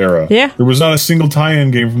 16-bit era. Yeah. There was not a single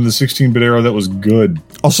tie-in game from the 16-bit era that was good.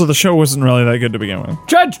 Also, the show wasn't really that good to begin with.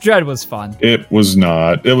 Dread was fun. It was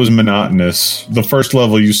not. It was monotonous. The first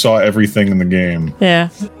level, you saw everything in the game. Yeah.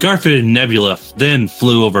 Garfield and Nebula then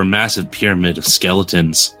flew over a massive pyramid of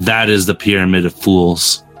skeletons. That is the Pyramid of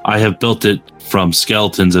Fools. I have built it from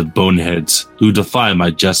skeletons of boneheads who defy my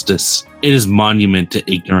justice. It is monument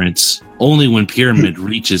to ignorance. Only when pyramid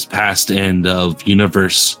reaches past end of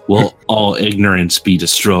universe will all ignorance be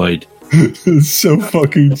destroyed. It's so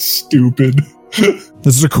fucking stupid.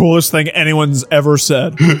 This is the coolest thing anyone's ever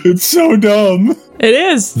said. It's so dumb. It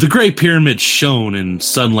is. The Great Pyramid shone in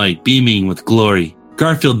sunlight, beaming with glory.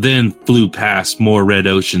 Garfield then flew past more red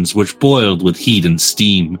oceans, which boiled with heat and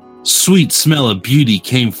steam. Sweet smell of beauty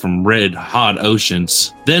came from red, hot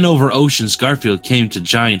oceans. Then over oceans, Garfield came to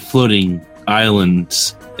giant floating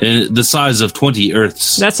islands, the size of 20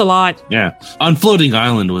 Earths. That's a lot. Yeah. On Floating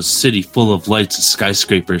Island was a city full of lights and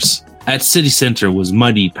skyscrapers. At city center was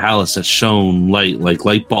mighty palace that shone light like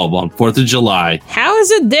light bulb on 4th of July. How is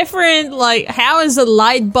it different? Like, how is a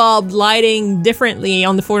light bulb lighting differently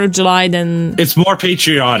on the 4th of July than... It's more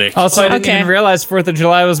patriotic. Also, I didn't even realize 4th of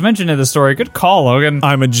July was mentioned in the story. Good call, Logan.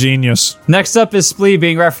 I'm a genius. Next up is Splee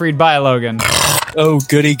being refereed by Logan. Oh,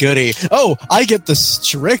 goody, goody. Oh, I get the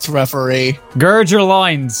strict referee. Gird your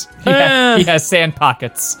loins. He has sand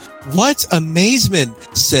pockets. What amazement,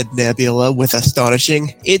 said Nebula with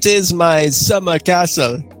astonishing. It is my summer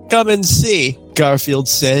castle. Come and see, Garfield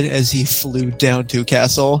said as he flew down to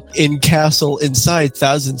castle. In castle inside,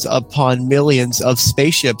 thousands upon millions of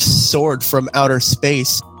spaceships soared from outer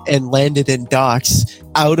space and landed in docks.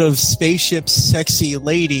 Out of spaceships, sexy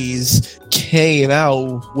ladies came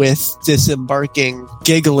out with disembarking,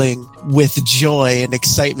 giggling with joy and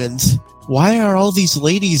excitement. Why are all these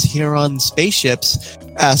ladies here on spaceships?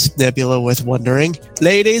 Asked Nebula with wondering.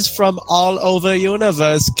 Ladies from all over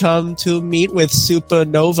universe come to meet with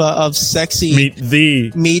supernova of sexy. Meet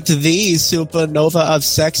the supernova of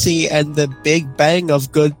sexy and the big bang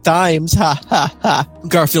of good times. Ha ha ha.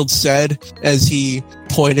 Garfield said as he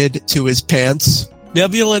pointed to his pants.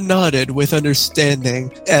 Nebula nodded with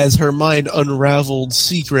understanding as her mind unraveled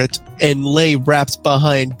secret and lay wrapped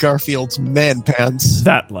behind Garfield's man pants.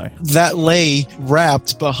 That lay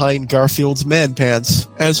wrapped behind Garfield's man pants.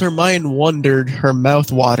 As her mind wandered, her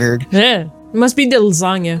mouth watered. Yeah. It must be the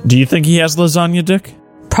lasagna. Do you think he has lasagna dick?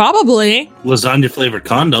 Probably. Lasagna flavored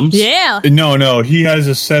condoms. Yeah. No, he has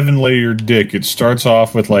a 7-layer dick. It starts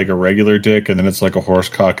off with like a regular dick, and then it's like a horse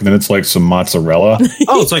cock, and then it's like some mozzarella.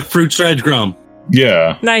 Oh, it's like fruit shred grum.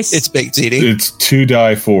 Yeah. Nice. It's baked eating. It's to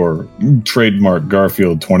die for. Trademark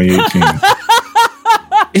Garfield 2018.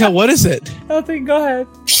 Yeah, what is it? Nothing, go ahead.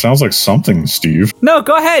 Sounds like something, Steve. No,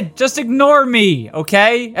 go ahead. Just ignore me,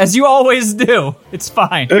 okay? As you always do. It's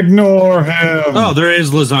fine. Ignore him. Oh, there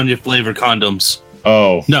is lasagna flavored condoms.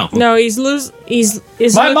 Oh. No. No, he's My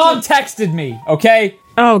looking- mom texted me, okay?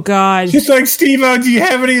 Oh God. She's like, Steve-O, do you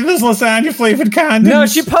have any of this lasagna flavored condoms? No,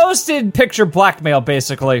 she posted picture blackmail,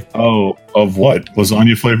 basically. Oh, of what?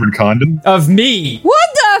 Lasagna flavored condom? Of me. What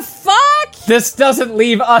the fuck? This doesn't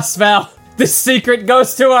leave us, Val. This secret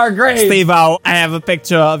goes to our grave. Steve-O, I have a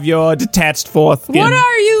picture of your detached foreskin. What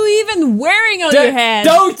are you even wearing on your head?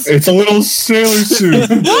 Don't. It's a little sailor suit. What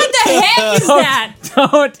the heck is that?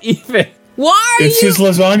 Don't even. Why are It's you? his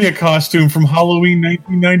lasagna costume from Halloween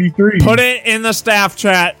 1993. Put it in the staff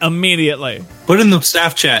chat immediately. Put in the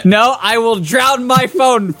staff chat. No, I will drown my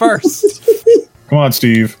phone first. Come on,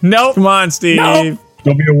 Steve. Nope. Come on, Steve. Nope.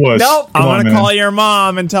 Don't be a wuss. Nope. Come I'm on, going to man. call your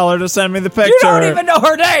mom and tell her to send me the picture. You don't even know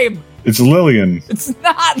her name. It's Lillian. It's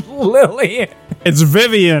not Lily. It's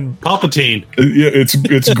Vivian. Palpatine. Yeah,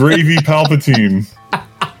 it's Gravy Palpatine.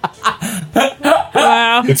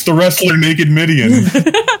 Wow. It's the wrestler Naked Midian.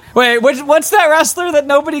 Wait, what's that wrestler that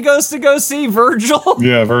nobody goes to go see? Virgil?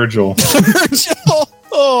 Yeah, Virgil. Virgil.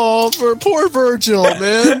 Oh, poor Virgil,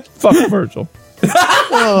 man. Fuck Virgil.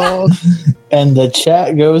 Oh, And the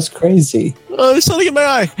chat goes crazy. there's something in my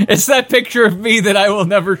eye. It's that picture of me that I will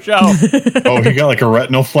never show. Oh, he got like a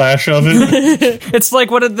retinal flash of it? It's like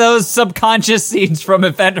one of those subconscious scenes from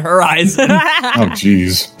Event Horizon. Oh,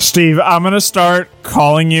 jeez. Steve, I'm going to start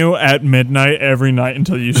calling you at midnight every night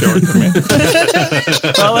until you show it to me.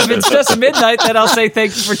 Well, if it's just midnight, then I'll say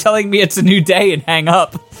thank you for telling me it's a new day and hang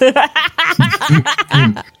up.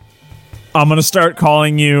 I'm going to start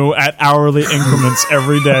calling you at hourly increments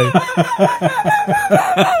every day.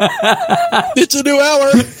 It's a new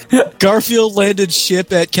hour. Garfield landed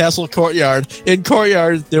ship at Castle Courtyard. In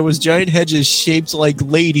Courtyard, there was giant hedges shaped like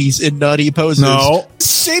ladies in naughty poses. No.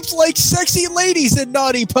 Shaped like sexy ladies in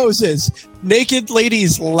naughty poses. Naked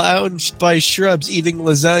ladies lounged by shrubs eating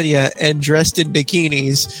lasagna and dressed in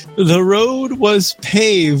bikinis. The road was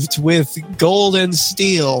paved with gold and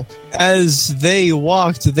steel. As they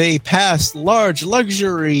walked, they passed large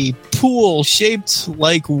luxury pool shaped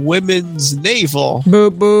like women's navel.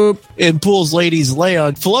 Boop boop. In pools, ladies lay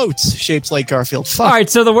on floats shaped like Garfield. Fuck. All right,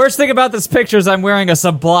 so the worst thing about this picture is I'm wearing a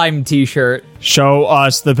Sublime t-shirt. Show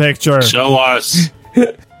us the picture. Show us.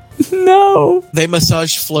 No. They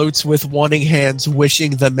massaged floats with wanting hands,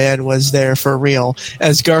 wishing the man was there for real.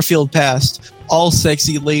 As Garfield passed, all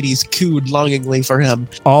sexy ladies cooed longingly for him.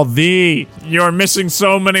 You're missing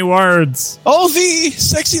so many words. All the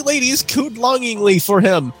sexy ladies cooed longingly for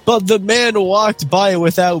him, but the man walked by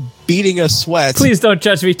without beating a sweat. Please don't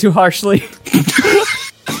judge me too harshly.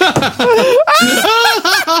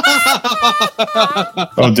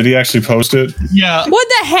 Oh, did he actually post it? Yeah. What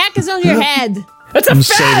the heck is on your head? That's a I'm fez!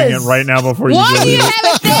 saving it right now before you Why do do you it.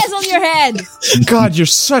 have a fez on your head? God, you're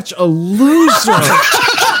such a loser.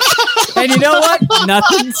 And you know what?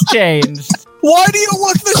 Nothing's changed. Why do you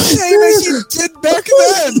look the same as you did back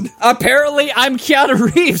then? Apparently, I'm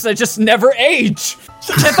Keanu Reeves. I just never age.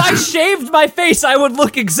 If I shaved my face, I would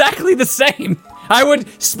look exactly the same. I would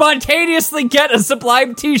spontaneously get a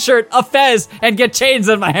Sublime t-shirt, a fez, and get chains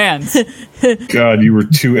in my hands. God, you were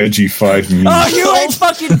too edgy-fied me. Oh, you ain't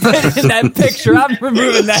fucking fit in that picture. I'm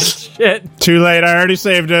removing that shit. Too late. I already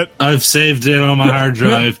saved it. I've saved it on my hard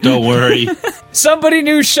drive. Don't worry. Somebody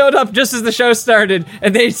new showed up just as the show started,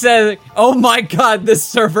 and they said, "Oh my god, this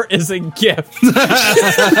server is a gift."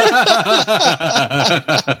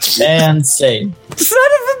 And same. Son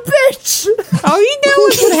of a bitch! Oh, you know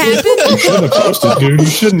what would happen? You should have posted, dude. You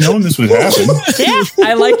should have known this would happen. Yeah.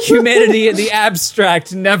 I like humanity in the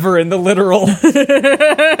abstract, never in the literal.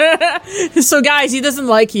 So, guys, he doesn't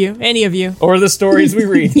like you, any of you. Or the stories we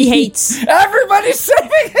read. He hates. Everybody's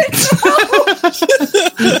saving it!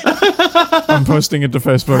 I'm posting it to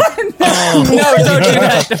Facebook. No, don't do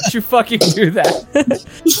that. Don't you fucking do that.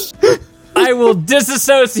 I will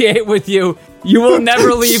disassociate with you. You will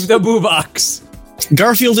never leave the boo box.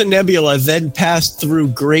 Garfield and Nebula then passed through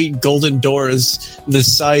great golden doors the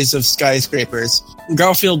size of skyscrapers.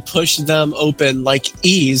 Garfield pushed them open like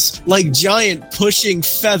ease, like giant pushing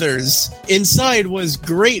feathers. Inside was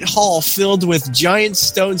great hall filled with giant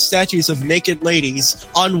stone statues of naked ladies.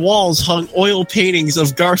 On walls hung oil paintings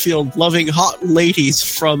of Garfield loving hot ladies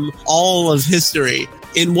from all of history.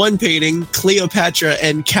 In one painting, Cleopatra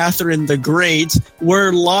and Catherine the Great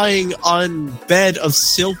were lying on bed of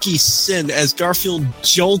silky sin as Garfield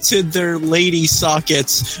jolted their lady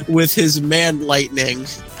sockets with his man lightning.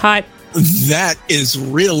 Hot. That is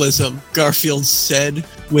realism, Garfield said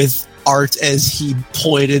with art as he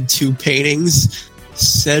pointed to paintings.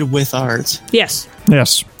 said with art. Yes.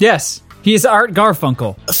 Yes. Yes, he's Art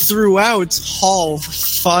Garfunkel. Throughout Hall,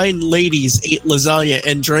 fine ladies ate lasagna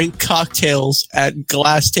and drank cocktails at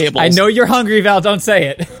glass tables. I know you're hungry, Val. Don't say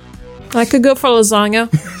it. I could go for lasagna.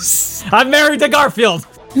 I'm married to Garfield.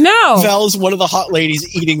 No. Val's one of the hot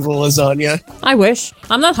ladies eating the lasagna. I wish.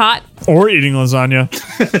 I'm not hot. Or eating lasagna.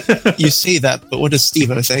 You say that, but what does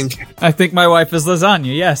Steve-O think? I think my wife is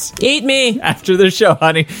lasagna, yes. Eat me. After the show,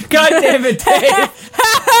 honey. God damn it, Dave.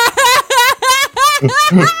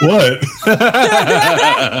 What?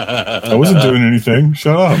 I wasn't doing anything.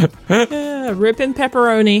 Shut up. Ripping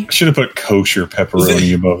pepperoni. Should have put kosher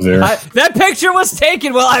pepperoni above there. That picture was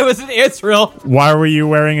taken while I was in Israel. Why were you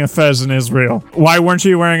wearing a fez in Israel? Why weren't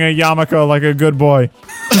you wearing a yarmulke like a good boy?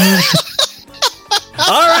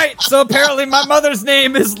 All right, so apparently my mother's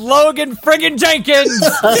name is Logan friggin' Jenkins.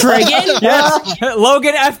 Friggin'? Yes,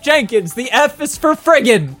 Logan F. Jenkins. The F is for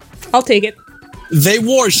friggin'. I'll take it. They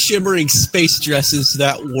wore shimmering space dresses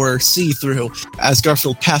that were see-through. As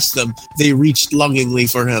Garfield passed them, they reached longingly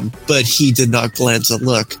for him, but he did not glance a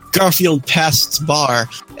look. Garfield passed Bar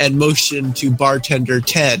and motioned to bartender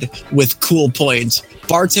Ted with cool points.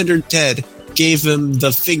 Bartender Ted gave him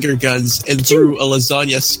the finger guns and threw a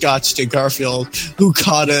lasagna scotch to Garfield, who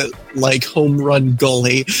caught it like home run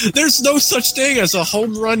goalie. There's no such thing as a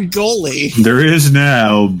home run goalie. There is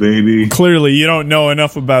now, baby. Clearly, you don't know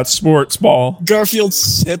enough about sports ball. Garfield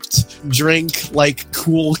sipped, drank like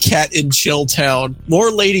cool cat in Chilltown.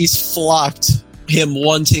 More ladies flocked him,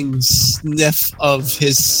 wanting sniff of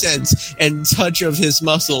his scent and touch of his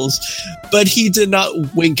muscles, but he did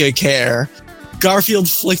not wink a care. Garfield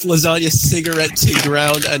flicked Lasagna's cigarette to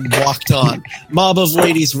ground and walked on. Mob of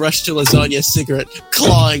ladies rushed to Lasagna's cigarette,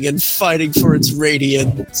 clawing and fighting for its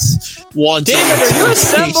radiance. Wanting David, are you to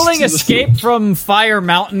assembling taste Escape from Fire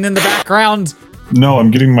Mountain in the background? No,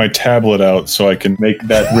 I'm getting my tablet out so I can make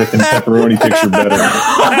that Rip and Pepperoni picture better.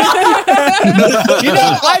 You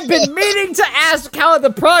know, I've been meaning to ask how the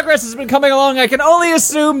progress has been coming along. I can only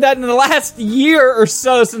assume that in the last year or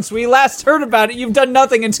so since we last heard about it, you've done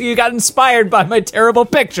nothing until you got inspired by my terrible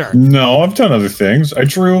picture. No, I've done other things. I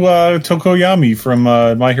drew Tokoyami from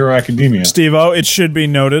My Hero Academia. Steve-O, it should be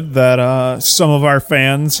noted that some of our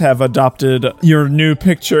fans have adopted your new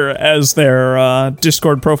picture as their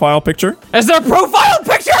Discord profile picture. As their profile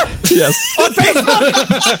picture? Yes. On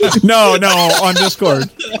Facebook? No, on Discord.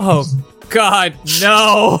 Oh, God,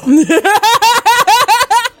 no.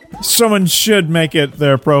 Someone should make it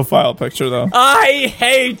their profile picture, though. I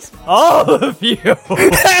hate all of you. Hey,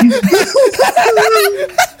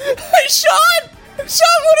 Sean!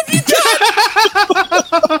 Sean, what have you done?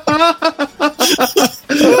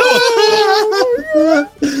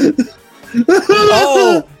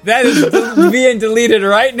 Oh, that is being deleted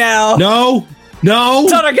right now. No.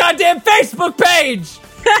 It's on our goddamn Facebook page.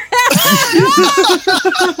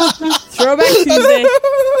 Throwback Tuesday.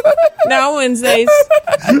 Now Wednesdays.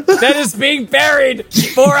 That is being buried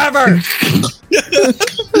forever.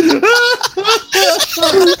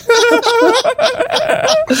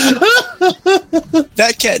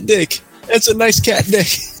 That cat dick. That's a nice cat dick.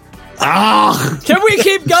 Can we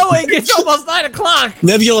keep going? It's almost 9 o'clock.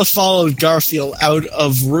 Nebula followed Garfield out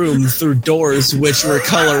of room through doors which were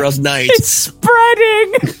color of night. It's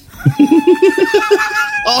spreading.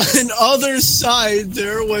 On the other side,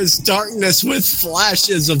 there was darkness with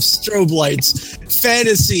flashes of strobe lights.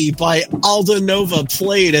 Fantasy by Alda Nova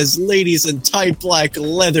played as ladies in tight black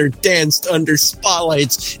leather danced under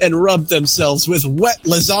spotlights and rubbed themselves with wet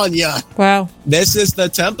lasagna. Wow. This is the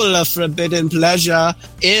Temple of Forbidden Pleasure.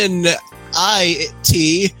 In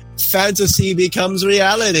IT, fantasy becomes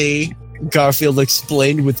reality. Garfield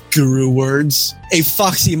explained with guru words. A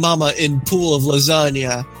foxy mama in pool of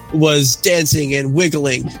lasagna was dancing and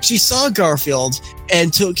wiggling. She saw Garfield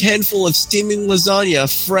and took handful of steaming lasagna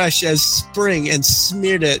fresh as spring and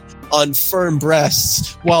smeared it on firm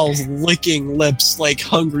breasts while licking lips like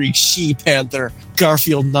hungry she-panther.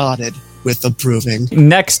 Garfield nodded with approving.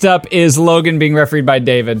 Next up is Logan being refereed by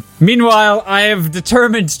David. Meanwhile, I have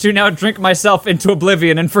determined to now drink myself into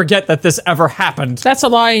oblivion and forget that this ever happened. That's a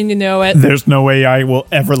lie and you know it. There's no way I will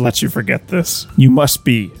ever let you forget this. You must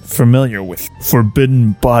be familiar with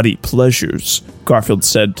forbidden body pleasures, Garfield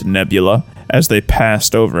said to Nebula as they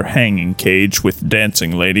passed over hanging cage with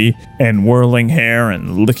dancing lady and whirling hair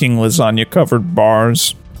and licking lasagna-covered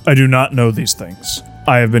bars. I do not know these things.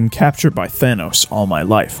 I have been captured by Thanos all my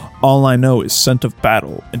life. All I know is scent of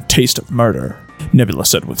battle and taste of murder, Nebula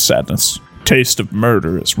said with sadness. Taste of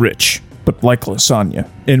murder is rich, but like lasagna,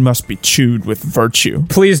 it must be chewed with virtue.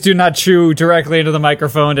 Please do not chew directly into the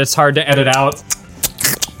microphone. It's hard to edit out.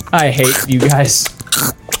 I hate you guys.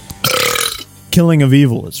 Killing of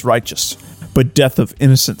evil is righteous, but death of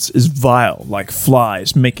innocence is vile, like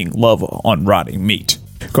flies making love on rotting meat,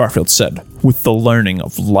 Garfield said, with the learning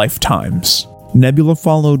of lifetimes. Nebula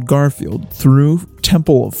followed Garfield through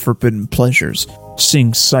Temple of Forbidden Pleasures,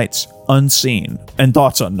 seeing sights unseen and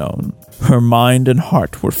thoughts unknown. Her mind and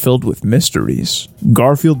heart were filled with mysteries.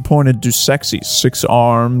 Garfield pointed to Sexy's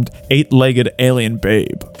 6-armed, 8-legged alien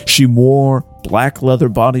babe. She wore black leather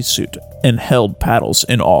bodysuit and held paddles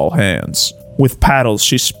in all hands. With paddles,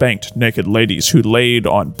 she spanked naked ladies who laid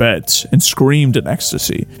on beds and screamed in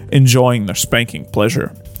ecstasy, enjoying their spanking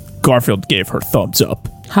pleasure. Garfield gave her thumbs up.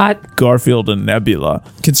 Hot. Garfield and Nebula.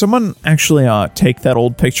 Can someone actually take that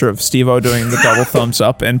old picture of Steve-O doing the double thumbs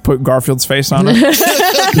up and put Garfield's face on it? You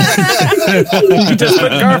just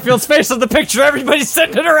put Garfield's face on the picture. Everybody's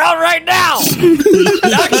sending it around right now.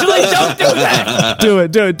 Actually, don't do that. Do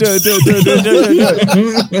it.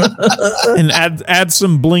 And add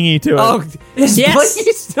some blingy to it. Oh, is Yes.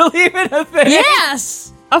 blingy still even a thing?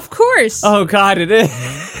 Yes, of course. Oh, God, it is.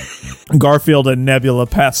 Garfield and Nebula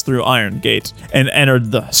passed through Iron Gate and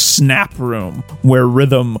entered the Snap Room, where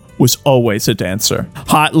rhythm was always a dancer.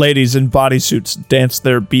 Hot ladies in bodysuits danced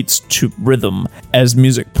their beats to rhythm as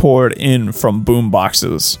music poured in from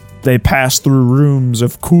boomboxes. They passed through rooms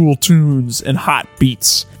of cool tunes and hot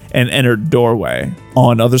beats and entered doorway.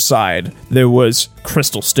 On other side, there was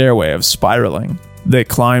crystal stairway of spiraling. They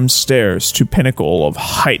climbed stairs to pinnacle of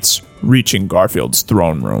heights, reaching Garfield's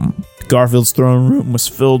throne room. Garfield's throne room was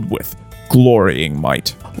filled with glorying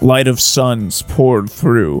might. Light of suns poured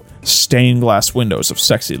through stained glass windows of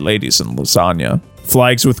sexy ladies in lasagna.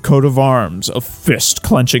 Flags with coat of arms of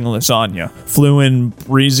fist-clenching lasagna flew in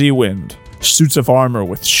breezy wind. Suits of armor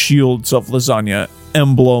with shields of lasagna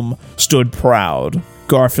emblem stood proud.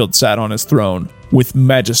 Garfield sat on his throne with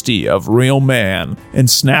majesty of real man and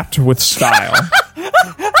snapped with style.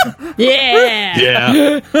 Yeah.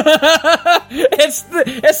 Yeah. It's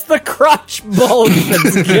the crotch bulge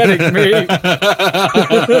that's getting me.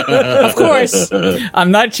 Of course. I'm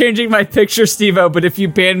not changing my picture, Steve-O, but if you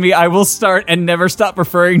ban me, I will start and never stop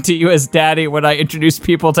referring to you as daddy when I introduce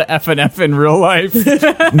people to F&F in real life.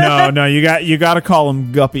 No, you got to call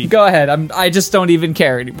him Guppy. Go ahead. I just don't even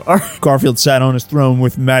care anymore. Garfield sat on his throne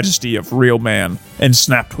with majesty of real man and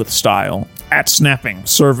snapped with style. At snapping,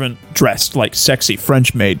 servant dressed like sexy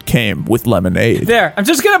French maid came with lemonade. There, I'm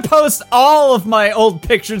just gonna post all of my old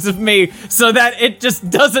pictures of me so that it just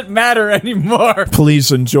doesn't matter anymore.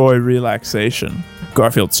 Please enjoy relaxation,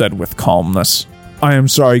 Garfield said with calmness. I am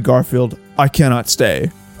sorry, Garfield. I cannot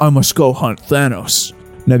stay. I must go hunt Thanos,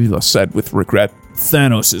 Nebula said with regret.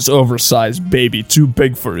 Thanos is oversized baby too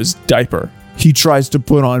big for his diaper. He tries to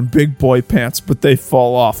put on big boy pants, but they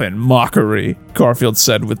fall off in mockery, Garfield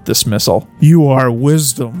said with dismissal. You are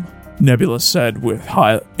wisdom, Nebula said with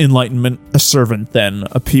high enlightenment. A servant then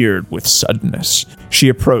appeared with suddenness. She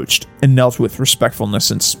approached and knelt with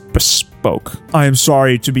respectfulness and spoke. I am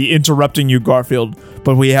sorry to be interrupting you, Garfield,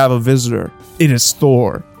 but we have a visitor. It is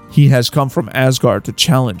Thor. He has come from Asgard to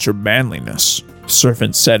challenge your manliness,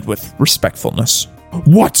 servant said with respectfulness.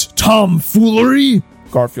 What tomfoolery?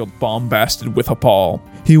 Garfield bombasted with appall.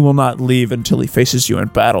 He will not leave until he faces you in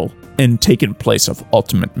battle and taken place of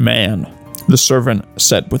ultimate man, the servant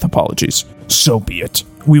said with apologies. So be it.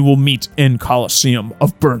 We will meet in Colosseum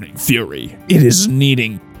of Burning Fury. It is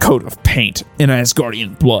needing coat of paint, and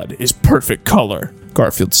Asgardian blood is perfect color,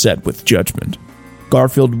 Garfield said with judgment.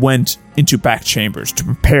 Garfield went into back chambers to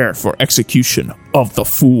prepare for execution of the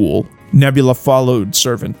fool. Nebula followed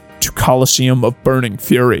servant to Colosseum of Burning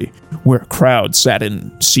Fury, where a crowd sat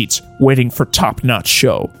in seats waiting for top-notch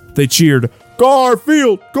show. They cheered,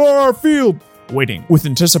 Garfield! Garfield! Waiting with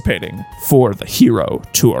anticipating for the hero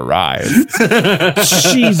to arrive. Jesus.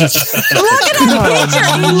 Look at that picture.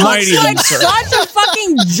 He Almighty looks like such a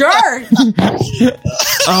fucking jerk.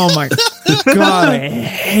 Oh my God, I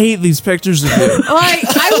hate these pictures of you. Like,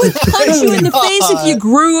 I would punch you in the face if you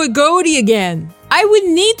grew a goatee again. I would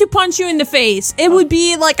need to punch you in the face. It would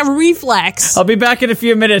be like a reflex. I'll be back in a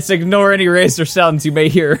few minutes. Ignore any razor sounds you may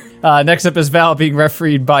hear. Next up is Val being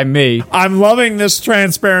refereed by me. I'm loving this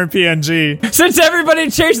transparent PNG. Since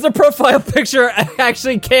everybody changed the profile picture, I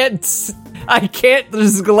actually can't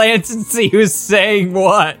just glance and see who's saying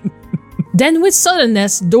what. Then with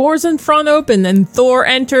suddenness, doors in front opened and Thor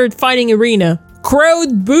entered fighting arena.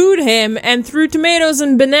 Crowd booed him and threw tomatoes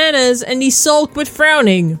and bananas, and he sulked with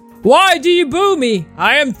frowning. Why do you boo me?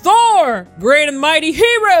 I am Thor, great and mighty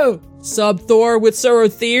hero! Sobbed Thor with sorrow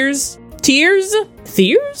tears. Tears?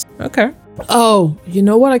 Tears? Okay. Oh, you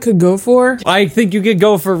know what I could go for? I think you could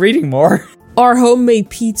go for reading more. Our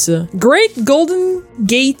homemade pizza. Great golden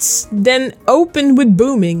gates then opened with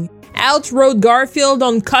booming. out rode Garfield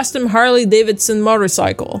on custom Harley-Davidson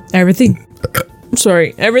motorcycle. Everything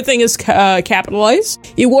is capitalized.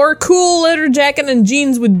 He wore a cool leather jacket and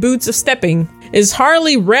jeans with boots of stepping. His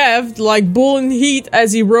Harley revved like bull in heat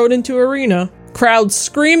as he rode into arena. Crowds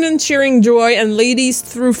screamed and cheering joy, and ladies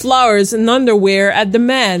threw flowers and underwear at the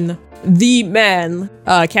man. The man.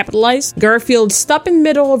 Capitalized. Garfield stopped in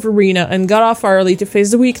middle of arena and got off Harley to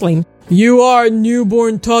face the weakling. You are a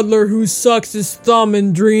newborn toddler who sucks his thumb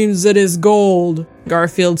and dreams that is gold,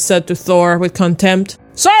 Garfield said to Thor with contempt.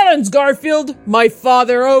 Silence, Garfield! My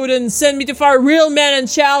father Odin sent me to fight real men and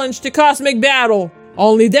challenge to cosmic battle.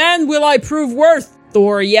 Only then will I prove worth,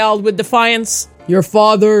 Thor yelled with defiance. Your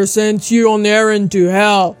father sent you on errand to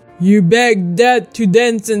hell. You begged death to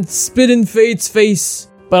dance and spit in fate's face.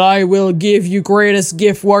 But I will give you greatest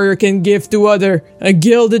gift warrior can give to other, a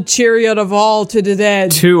gilded chariot of all to the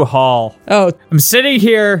dead. To Hall. Oh. I'm sitting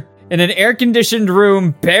here in an air-conditioned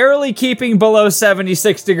room, barely keeping below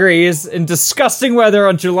 76 degrees, in disgusting weather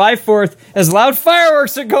on July 4th, as loud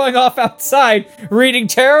fireworks are going off outside, reading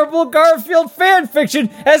terrible Garfield fan fiction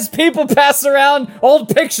as people pass around old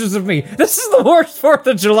pictures of me. This is the worst 4th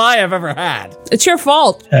of July I've ever had. It's your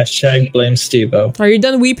fault. Hashtag blame Steve-O. Are you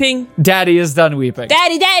done weeping? Daddy is done weeping.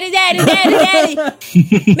 Daddy, daddy, daddy, daddy, daddy.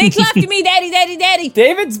 Make love to me, daddy, daddy, daddy.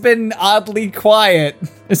 David's been oddly quiet.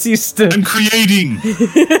 As he stood. I'm creating.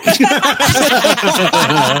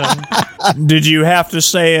 Did you have to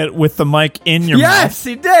say it with the mic in your mouth? Yes,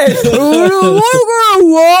 he did.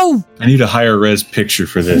 I need a higher res picture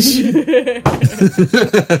for this.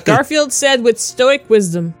 Garfield said with stoic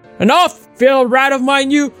wisdom. Enough! Feel right of my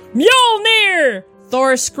new Mjolnir!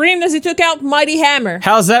 Thor screamed as he took out Mighty Hammer.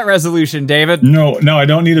 How's that resolution, David? No, I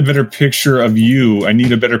don't need a better picture of you. I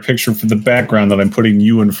need a better picture for the background that I'm putting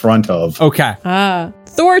you in front of. Okay.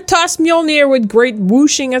 Thor tossed Mjolnir with great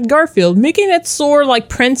whooshing at Garfield, making it soar like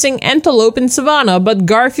prancing antelope in savannah, but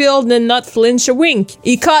Garfield did not flinch a wink.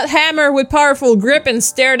 He caught Hammer with powerful grip and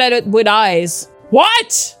stared at it with eyes.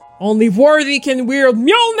 What? Only worthy can wield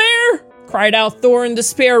Mjolnir? Cried out Thor in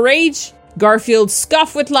despair rage. Garfield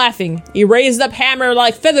scoffed with laughing. He raised up Hammer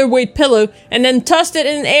like featherweight pillow and then tossed it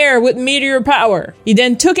in air with meteor power. He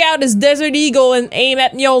then took out his Desert Eagle and aimed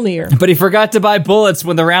at Mjolnir. But he forgot to buy bullets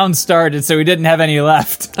when the round started, so he didn't have any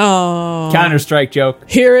left. Oh. Counter-Strike joke.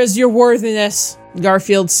 Here is your worthiness,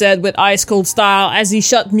 Garfield said with ice-cold style as he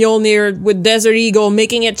shot Mjolnir with Desert Eagle,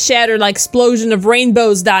 making it shatter like explosion of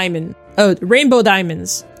rainbow diamonds.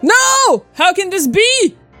 No! How can this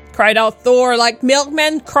be? Cried out Thor like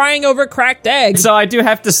milkmen crying over cracked eggs. So I do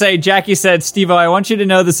have to say, Jackie said, Steve-O, I want you to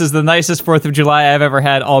know this is the nicest 4th of July I've ever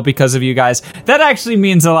had, all because of you guys. That actually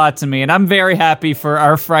means a lot to me, and I'm very happy for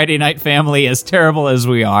our Friday night family, as terrible as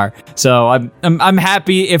we are. So I'm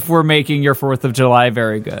happy if we're making your 4th of July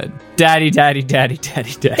very good. Daddy, daddy, daddy,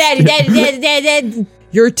 daddy, daddy. Daddy, daddy, daddy, daddy, daddy.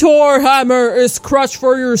 Your Thor hammer is crushed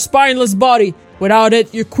for your spineless body. Without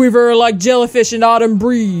it, you quiver like jellyfish in autumn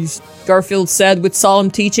breeze, Garfield said with solemn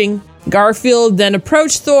teaching. Garfield then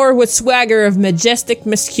approached Thor with swagger of majestic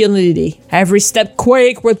masculinity. Every step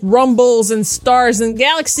quaked with rumbles and stars and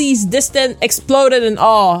galaxies distant exploded in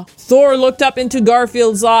awe. Thor looked up into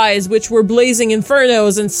Garfield's eyes, which were blazing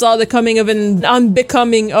infernos, and saw the coming of an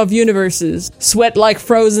unbecoming of universes. Sweat like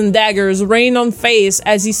frozen daggers rained on face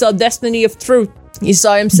as he saw destiny of truth. He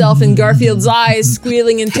saw himself in Garfield's eyes,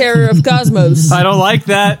 squealing in terror of cosmos. I don't like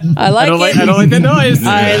that. I don't like the noise.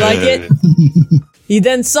 I like it. He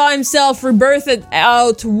then saw himself rebirthed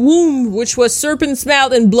out womb, which was serpent's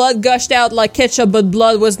mouth, and blood gushed out like ketchup, but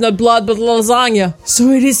blood was not blood but lasagna.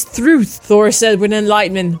 So it is truth, Thor said with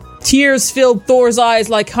enlightenment. Tears filled Thor's eyes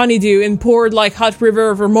like honeydew and poured like hot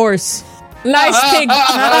river of remorse. Nice pig. All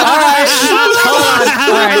right.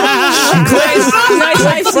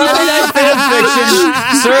 Nice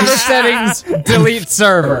server settings, delete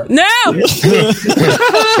server. No!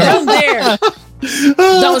 Don't dare.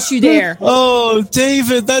 Don't you dare. Oh,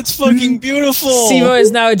 David, that's fucking beautiful. Steve-O is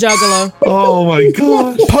now a juggalo. Oh my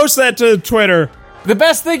god. Post that to Twitter. The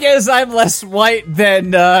best thing is I'm less white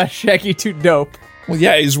than Shaggy 2 Dope. Well,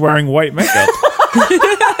 yeah, he's wearing white makeup.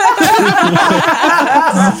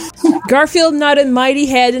 Garfield nodded mighty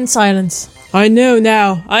head in silence. I know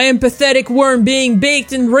now. I am pathetic worm being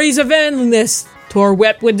baked in rays of endlessness. Thor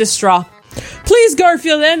wept with distraught. Please,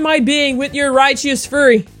 Garfield, end my being with your righteous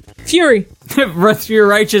fury. With your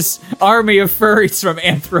righteous army of furries from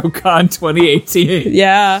Anthrocon 2018.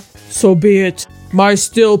 Yeah, so be it. My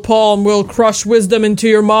still palm will crush wisdom into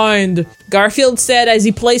your mind, Garfield said as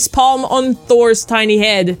he placed palm on Thor's tiny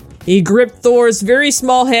head. He gripped Thor's very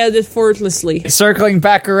small head effortlessly. Circling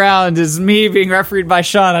back around is me being refereed by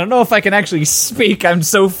Sean. I don't know if I can actually speak. I'm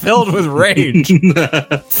so filled with rage.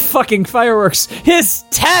 Fucking fireworks. His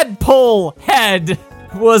tadpole head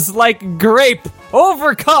was like grape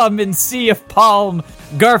overcome in sea of palm.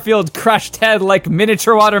 Garfield crushed head like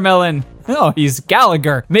miniature watermelon. Oh, he's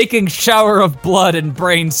Gallagher, making shower of blood and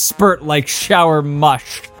brains spurt like shower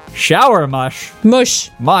mush. Shower mush?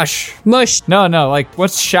 Mush. Mush. Mush. No, like,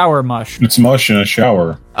 what's shower mush? It's mush in a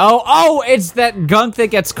shower. Oh, it's that gunk that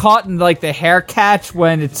gets caught in, like, the hair catch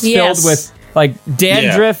when it's filled with, like,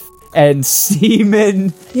 dandruff and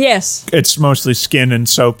semen. Yes. It's mostly skin and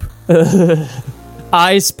soap.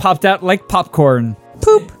 Eyes popped out like popcorn.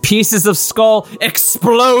 Poop. Pieces of skull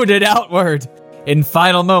exploded outward. In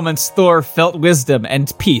final moments, Thor felt wisdom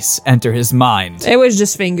and peace enter his mind. It was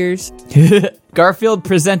just fingers. Garfield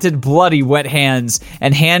presented bloody wet hands,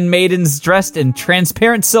 and handmaidens dressed in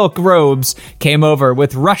transparent silk robes came over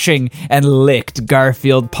with rushing and licked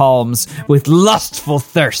Garfield palms with lustful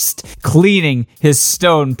thirst, cleaning his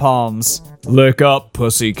stone palms. Lick up,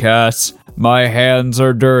 pussycats. My hands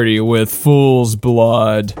are dirty with fool's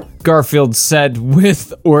blood, Garfield said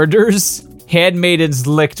with orders. Handmaidens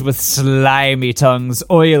licked with slimy tongues,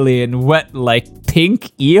 oily and wet like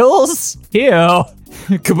pink eels? Ew.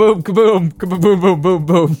 Kaboom, kaboom, kaboom, boom, boom,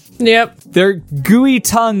 boom. Yep. Their gooey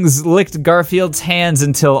tongues licked Garfield's hands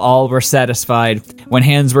until all were satisfied. When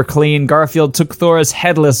hands were clean, Garfield took Thor's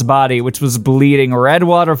headless body, which was bleeding red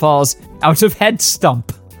waterfalls, out of head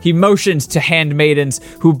stump. He motioned to handmaidens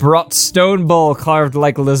who brought stone bowl carved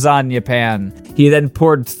like lasagna pan. He then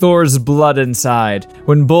poured Thor's blood inside.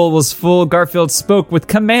 When bowl was full, Garfield spoke with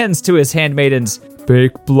commands to his handmaidens.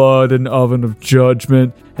 Bake blood in oven of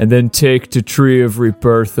judgment, and then take to tree of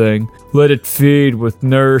rebirthing. Let it feed with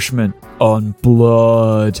nourishment on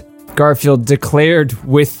blood, Garfield declared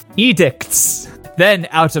with edicts. Then,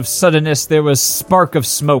 out of suddenness, there was spark of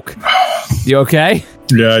smoke. You okay?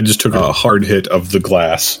 Yeah, I just took a hard hit of the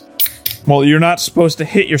glass. Well, you're not supposed to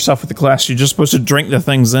hit yourself with the glass. You're just supposed to drink the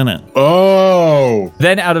things in it. Oh!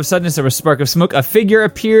 Then, out of suddenness, there was spark of smoke. A figure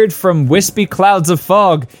appeared from wispy clouds of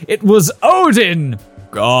fog. It was Odin!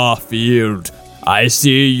 Garfield, I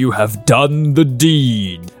see you have done the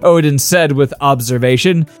deed, Odin said with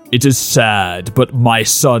observation. It is sad, but my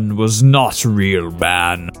son was not real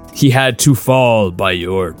man. He had to fall by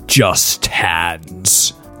your just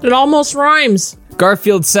hands. It almost rhymes.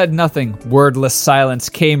 Garfield said nothing. Wordless silence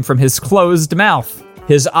came from his closed mouth.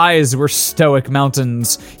 His eyes were stoic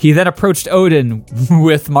mountains. He then approached Odin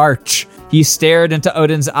with march. He stared into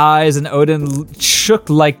Odin's eyes, and Odin shook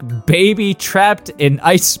like baby trapped in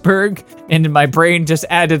iceberg, and my brain just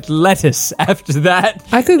added lettuce after that.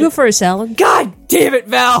 I could go for a salad. God damn it,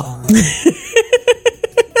 Val!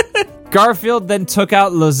 Garfield then took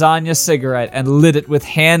out lasagna cigarette and lit it with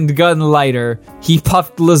handgun lighter. He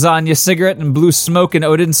puffed lasagna cigarette and blew smoke in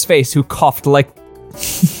Odin's face, who coughed like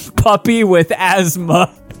puppy with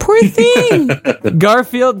asthma. Poor thing!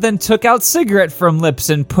 Garfield then took out cigarette from lips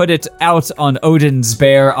and put it out on Odin's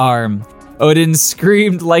bare arm. Odin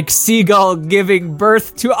screamed like seagull giving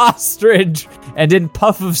birth to ostrich, and in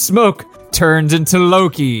puff of smoke turned into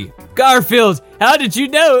Loki. Garfield, how did you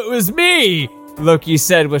know it was me? Loki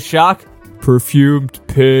said with shock. Perfumed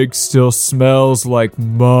pig still smells like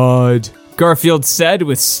mud, Garfield said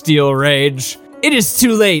with steel rage. It is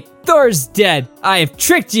too late. Thor's dead. I have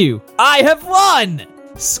tricked you. I have won,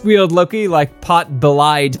 squealed Loki like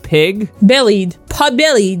pot-belied pig. Bellied.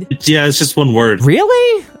 Pot-bellied. Yeah, it's just one word.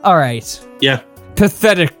 Really? All right. Yeah.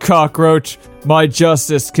 Pathetic cockroach. My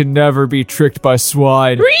justice can never be tricked by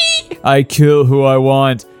swine. I kill who I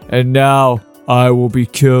want, and now I will be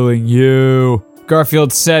killing you,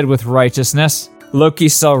 Garfield said with righteousness. Loki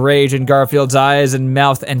saw rage in Garfield's eyes and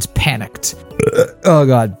mouth and panicked. Oh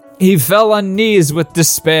god. He fell on knees with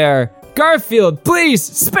despair. Garfield, please,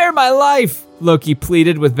 spare my life, Loki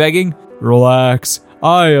pleaded with begging. Relax,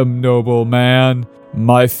 I am noble man.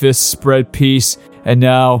 My fists spread peace, and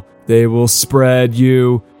now they will spread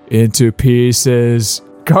you into pieces,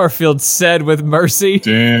 Garfield said with mercy.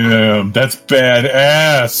 Damn, that's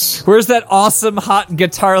badass. Where's that awesome hot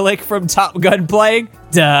guitar lick from Top Gun playing?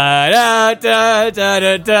 Da da da da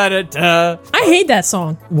da da da da. I hate that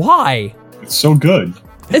song. Why? It's so good.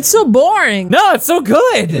 It's so boring. No, it's so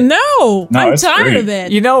good. No, I'm it's tired great. of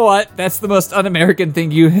it. You know what? That's the most un-American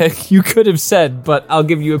thing you could have said, but I'll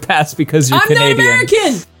give you a pass because you're I'm Canadian. not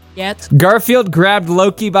American. Yet. Garfield grabbed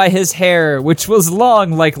Loki by his hair, which was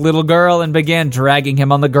long like little girl, and began dragging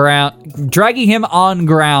him on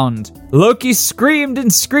ground. Loki screamed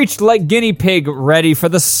and screeched like guinea pig, ready for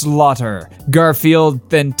the slaughter. Garfield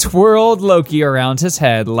then twirled Loki around his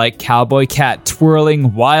head like cowboy cat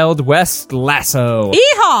twirling Wild West lasso.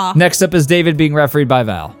 Yeehaw! Next up is David being refereed by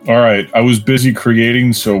Val. All right, I was busy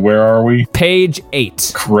creating, so where are we? Page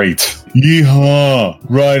 8. Great. Yeehaw!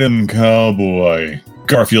 Ride 'em, cowboy.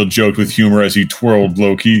 Garfield joked with humor as he twirled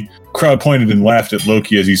Loki. Crowd pointed and laughed at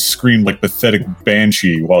Loki as he screamed like pathetic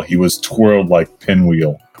banshee while he was twirled like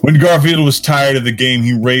pinwheel. When Garfield was tired of the game,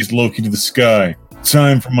 he raised Loki to the sky.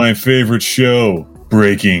 Time for my favorite show,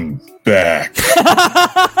 Breaking Back.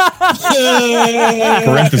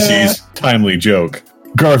 Parentheses, timely joke.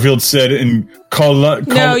 Garfield said in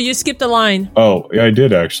No, you skipped a line. Oh, yeah, I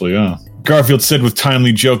did actually, Garfield said with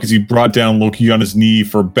timely joke as he brought down Loki on his knee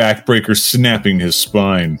for backbreaker, snapping his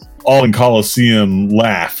spine. All in Coliseum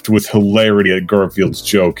laughed with hilarity at Garfield's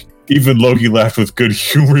joke. Even Loki laughed with good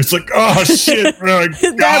humor. He's like, oh shit,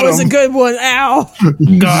 That was a good one. Ow.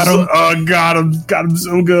 Got him. Oh, got him. Got him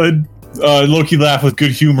so good. Loki laughed with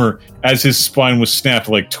good humor as his spine was snapped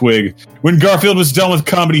like twig. When Garfield was done with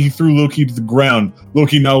comedy, he threw Loki to the ground.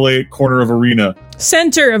 Loki now lay at corner of arena.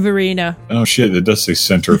 Center of arena. Oh shit, it does say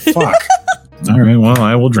center. Fuck. All right, well,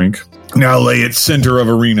 I will drink. Now lay at center of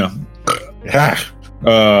arena.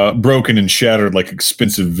 Broken and shattered like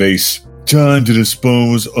expensive vase. Time to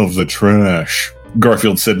dispose of the trash,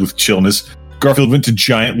 Garfield said with chillness. Garfield went to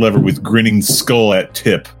giant lever with grinning skull at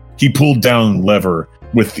tip. He pulled down lever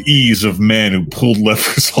with the ease of man who pulled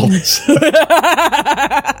levers all the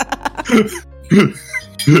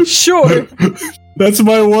time. Sure. That's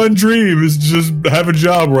my one dream, is just have a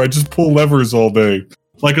job where I just pull levers all day.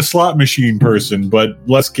 Like a slot machine person, but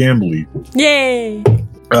less gambly. Yay.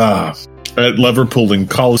 At lever pulling,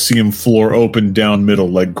 Coliseum floor opened down middle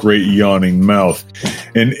like great yawning mouth.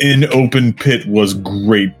 And in open pit was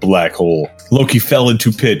great black hole. Loki fell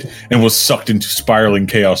into pit and was sucked into spiraling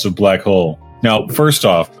chaos of black hole. Now, first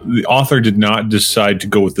off, the author did not decide to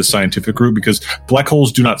go with the scientific route because black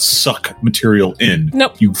holes do not suck material in.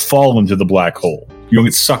 Nope. You fall into the black hole. You don't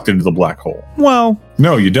get sucked into the black hole. Well,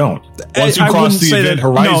 no, you don't. Once you cross the event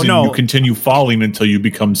horizon, no. you continue falling until you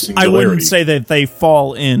become singularity. I wouldn't say that they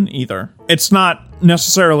fall in either. It's not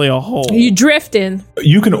necessarily a hole. You drift in.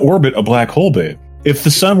 You can orbit a black hole, babe. If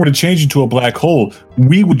the sun were to change into a black hole,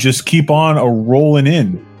 we would just keep on rolling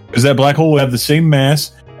in. Because that black hole would have the same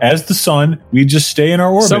mass as the sun. We'd just stay in our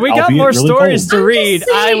orbit. So we got more really stories cold. to read.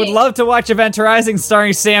 I would love to watch Event Horizon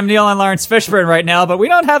starring Sam Neill and Lawrence Fishburne right now, but we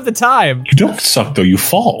don't have the time. You don't suck, though. You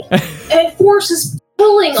fall. And force is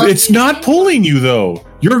pulling on It's not pulling you, though.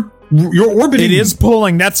 You're orbiting. It is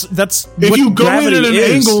pulling. That's if what you go in gravity at an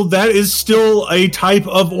is. angle, that is still a type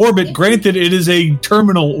of orbit. Granted, it is a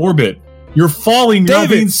terminal orbit. You're falling, you're not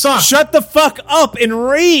being sucked. Shut the fuck up and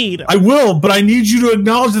read. I will, but I need you to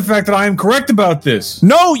acknowledge the fact that I am correct about this.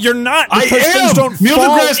 No, you're not. I Because am. things don't Neil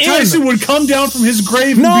fall deGrasse Tyson in. would come down from his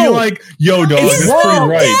grave and No. be like, yo, dog, He's that's pretty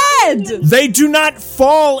right. dead. They do not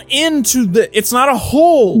fall into the. It's not a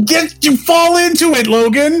hole. You fall into it,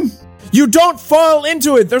 Logan. You don't fall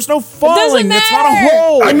into it. There's no falling. doesn't It's not a matter.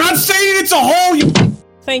 hole. I'm not saying it's a hole. You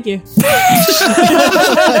Thank you.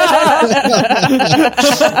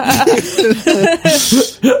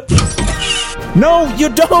 No, you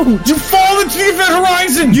don't. You fall into the event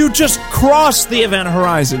horizon. You just cross the event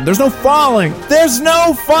horizon. There's no falling. There's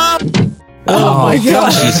no fall. Oh my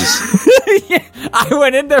god. Jesus. I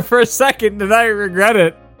went in there for a second and I regret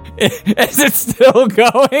it. Is it still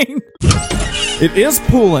going? It is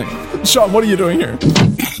pooling. Sean, what are you doing here?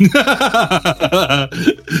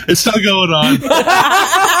 It's still going on.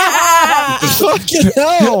 Fucking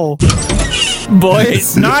hell. Boys.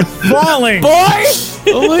 It's not falling. Boys!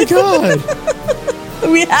 Oh my god.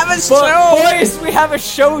 We have a show. Boys, we have a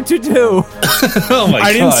show to do. Oh my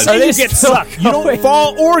I didn't god. say Are you they get still sucked. You going? don't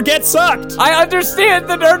fall or get sucked. I understand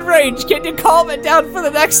the nerd rage. Can you calm it down for the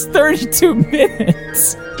next 32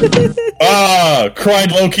 minutes?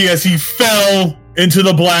 Cried Loki as he fell into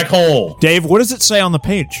the black hole. Dave, what does it say on the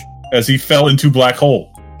page? As he fell into black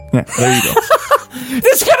hole. Yeah, there you go.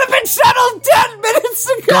 This could have been settled 10 minutes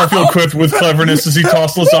ago. Garfield quipped with cleverness as he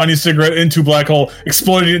tossed Lasagna's cigarette into black hole,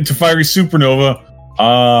 exploding it into fiery supernova.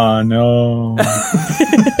 Ah, no.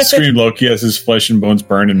 Screamed Loki as his flesh and bones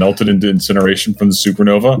burned and melted into incineration from the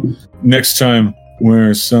supernova. Next time,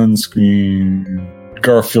 wear sunscreen.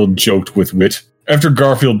 Garfield joked with wit. After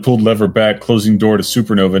Garfield pulled lever back, closing door to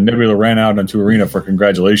supernova, Nebula ran out onto arena for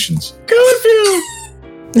congratulations. Garfield!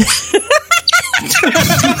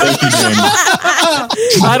 Thank you, James.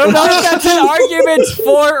 I don't know if that's an argument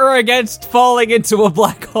for or against falling into a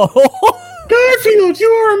black hole. Garfield, you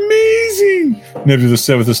are amazing! Nebula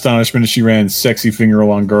said with astonishment as she ran a sexy finger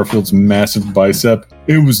along Garfield's massive bicep.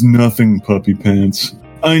 It was nothing, Puppy Pants.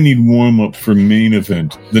 I need warm-up for main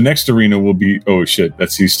event. The next arena will be... Oh, shit,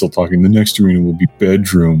 he's still talking. The next arena will be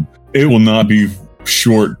bedroom. It will not be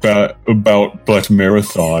short but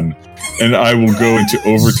marathon. And I will go into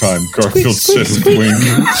overtime, Garfield said with wink.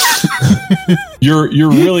 You're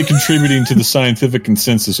really contributing to the scientific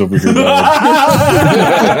consensus over here,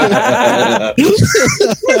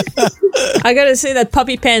 I gotta say that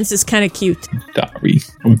Puppy Pants is kind of cute. Sorry,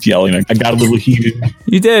 I was yelling. I got a little heated.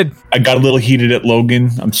 You did. I got a little heated at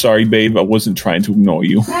Logan. I'm sorry, babe. I wasn't trying to ignore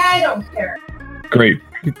you. I don't care. Great.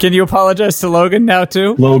 Can you apologize to Logan now,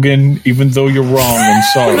 too? Logan, even though you're wrong, I'm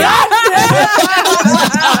sorry.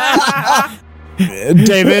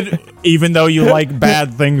 David, even though you like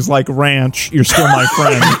bad things like ranch, you're still my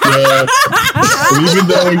friend. Even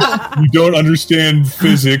though you don't understand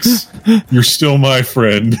physics, you're still my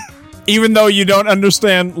friend. Even though you don't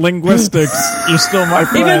understand linguistics, you're still my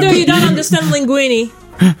friend. Even though you don't understand linguini.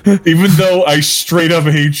 Even though I straight up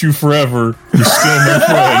hate you forever, you're still my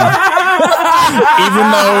friend.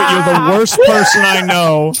 Even though you're the worst person I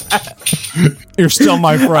know, you're still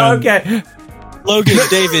my friend. Okay. Logan,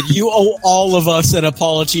 David, you owe all of us an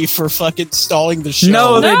apology for fucking stalling the show.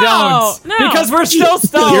 No, they don't. No. Because we're still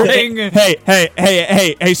stalling.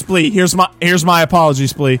 Hey, Splee, here's my apology,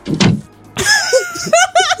 Splee.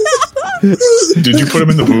 Did you put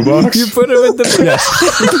him in the boo box? You put him in the... Yes.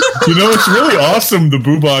 You know, it's really awesome, the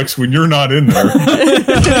boo box, when you're not in there.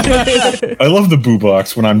 I love the boo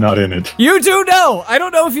box when I'm not in it. You do know. I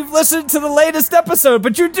don't know if you've listened to the latest episode,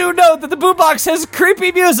 but you do know that the boo box has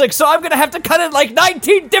creepy music, so I'm going to have to cut in like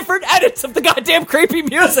 19 different edits of the goddamn creepy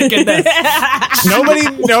music in this.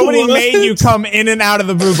 Nobody made you come in and out of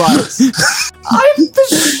the boo box. I'm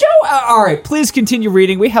the show. All right, please continue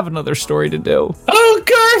reading. We have another story to do. Oh,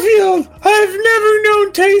 Garfield, I've never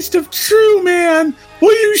known taste of true man.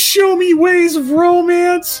 Will you show me ways of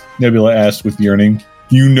romance? Nebula asked with yearning.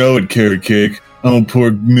 You know it, Carrot Cake. I'll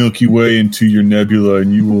pour Milky Way into your nebula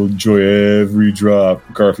and you will enjoy every drop,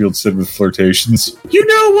 Garfield said with flirtations. You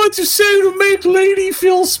know what to say to make lady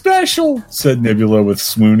feel special, said Nebula with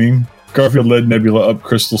swooning. Garfield led Nebula up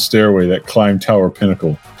crystal stairway that climbed tower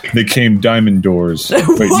pinnacle. They came diamond doors. Wait,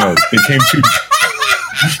 no, they came to...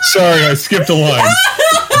 Sorry, I skipped a line.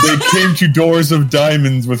 They came to doors of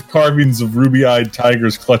diamonds with carvings of ruby-eyed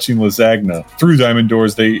tigers clutching lasagna. Through diamond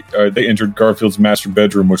doors, they entered Garfield's master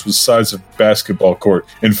bedroom, which was the size of a basketball court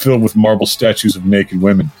and filled with marble statues of naked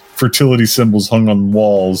women. Fertility symbols hung on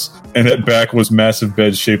walls, and at back was massive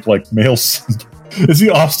beds shaped like male symbols. Is he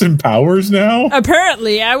Austin Powers now?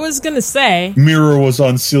 Apparently, I was gonna say. Mirror was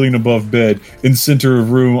on ceiling above bed. In center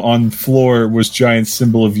of room on floor was giant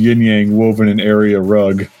symbol of yin-yang woven in area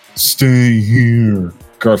rug. Stay here,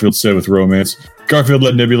 Garfield said with romance. Garfield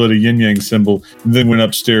led Nebula to yin-yang symbol and then went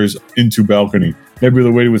upstairs into balcony.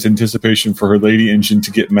 Nebula waited with anticipation for her lady engine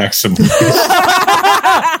to get maximum.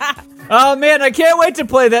 Oh man, I can't wait to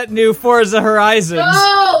play that new Forza Horizons.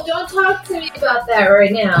 No, don't talk to me about that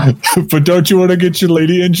right now. But don't you want to get your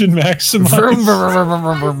lady engine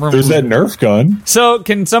maximized? There's that Nerf gun. So,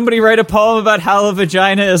 can somebody write a poem about how a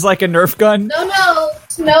vagina is like a Nerf gun?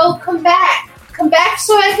 No, come back. Come back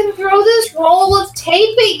so I can throw this roll of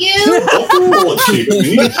tape at you. Roll of tape at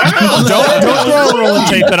me? Don't throw a roll of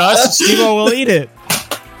tape at us. Steve-O will eat it.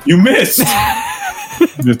 You missed. You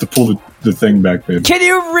have to pull the thing back, babe. Can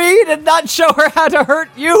you read and not show her how to hurt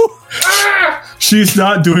you? She's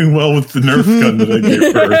not doing well with the Nerf gun that I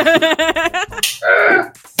gave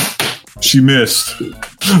her. She missed.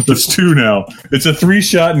 That's 2 now. It's a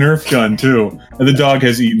 3-shot Nerf gun, too. And the dog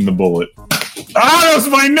has eaten the bullet. Ah, that was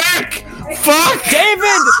my neck! Fuck!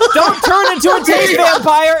 David, don't turn into a tape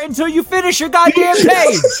vampire until you finish your goddamn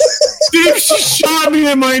page. Steve, she shot me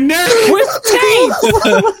in my neck! With tape!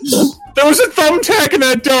 There was a thumbtack in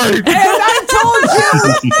that dart! And I told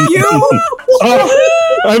you! Oh,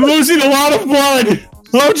 I'm losing a lot of blood!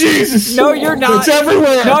 Oh, Jesus! No, you're not. It's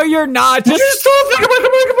everywhere! No, you're not.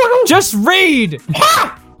 Just read!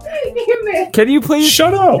 Can you please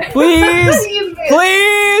shut up? Please read.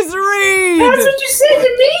 That's what you said to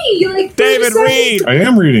me. Like, David, read. I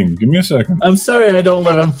am reading. Give me a second. I'm sorry I don't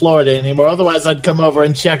live in Florida anymore. Otherwise, I'd come over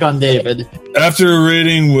and check on David. After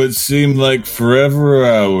reading what seemed like forever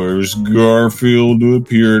hours, Garfield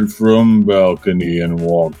appeared from balcony and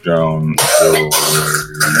walked down. He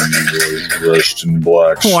was dressed in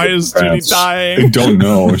black. Why is Judy pants. dying? I don't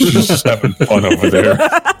know. She's just having fun over there.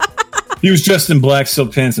 He was dressed in black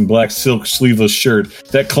silk pants and black silk sleeveless shirt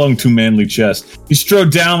that clung to manly chest. He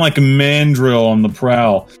strode down like a mandrill on the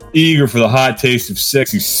prowl, eager for the hot taste of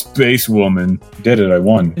sexy space woman. Did it, I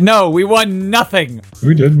won. No, we won nothing.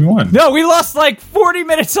 We did, we won. No, we lost like 40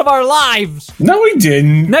 minutes of our lives. No, we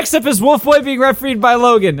didn't. Next up is Wolfboy being refereed by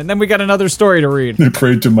Logan, and then we got another story to read. I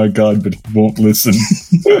prayed to my God, but he won't listen.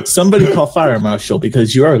 Somebody call Fire Marshal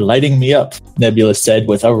because you are lighting me up, Nebula said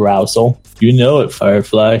with arousal. You know it,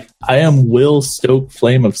 Firefly. I am Will Stoke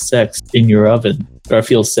Flame of Sex in your oven,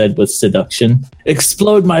 Garfield said with seduction.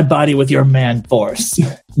 Explode my body with your man force,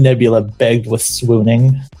 Nebula begged with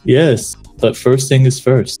swooning. Yes, but first thing is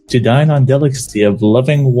first. To dine on delicacy of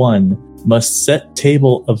loving one must set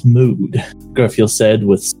table of mood, Garfield said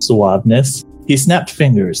with suaveness. He snapped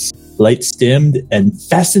fingers. Lights dimmed, and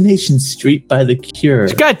Fascination Street by The Cure.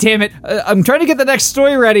 God damn it. I'm trying to get the next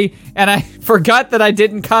story ready, and I forgot that I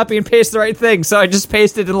didn't copy and paste the right thing, so I just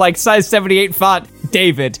pasted in like size 78 font,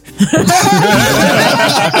 David.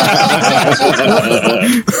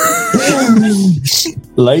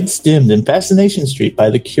 Lights dimmed, and Fascination Street by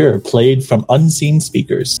The Cure played from unseen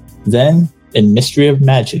speakers. Then, in Mystery of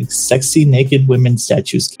Magic, sexy naked women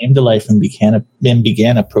statues came to life and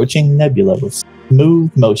began approaching Nebula with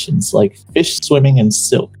smooth motions like fish swimming in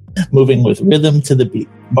silk, moving with rhythm to the beat.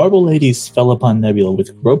 Marble ladies fell upon Nebula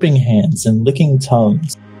with groping hands and licking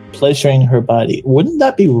tongues, pleasuring her body. Wouldn't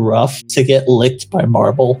that be rough to get licked by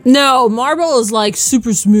Marble? No, Marble is like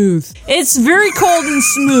super smooth. It's very cold and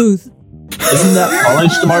smooth. Isn't that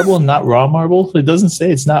polished marble and not raw marble? It doesn't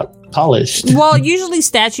say it's not polished. Well, usually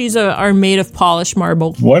statues are made of polished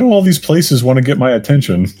marble. Why do all these places want to get my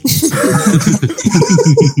attention?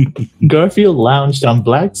 Garfield lounged on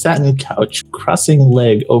black satin couch, crossing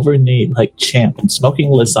leg over knee like champ and smoking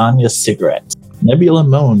lasagna cigarettes. Nebula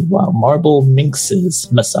moaned while marble minxes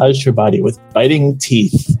massaged her body with biting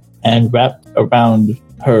teeth and wrapped around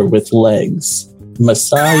her with legs.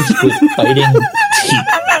 Massaged with biting teeth.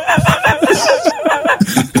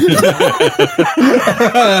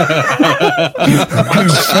 I'm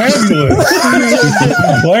fabulous.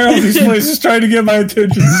 Why are all these places trying to get my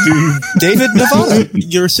attention, Steve? David, Nevada.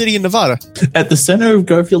 Your city in Nevada. At the center of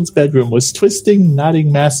Garfield's bedroom was twisting,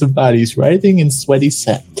 nodding mass of bodies writhing in sweaty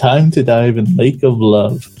set. Time to dive in lake of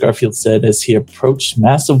love, Garfield said as he approached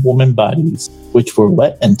massive woman bodies, which were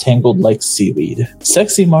wet and tangled like seaweed.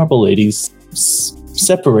 Sexy marble ladies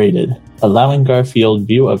separated, allowing Garfield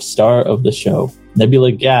view of star of the show.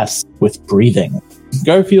 Nebula gasped with breathing.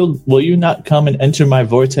 Garfield, will you not come and enter my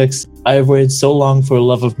vortex? I have waited so long for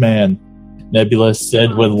love of man, Nebula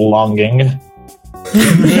said with longing.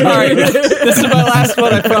 Alright, this is my last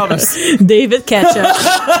one, I promise. David Ketchup.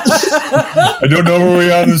 I don't know where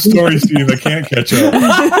we are in the story, Steve. I can't catch up.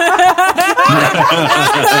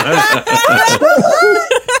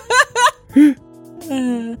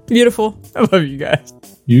 Beautiful. I love you guys.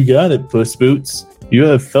 You got it, Puss Boots. You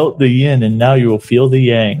have felt the yin and now you will feel the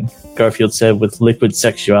yang, Garfield said with liquid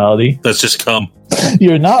sexuality. Let's just come.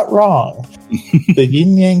 You're not wrong. The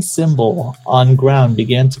yin-yang symbol on ground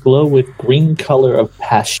began to glow with green color of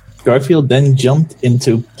passion. Garfield then jumped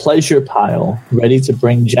into pleasure pile, ready to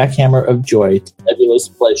bring jackhammer of joy to Nebula's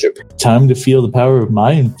pleasure. Time to feel the power of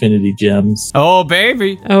my infinity gems. Oh,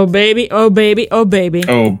 baby. Oh, baby. Oh, baby. Oh, baby.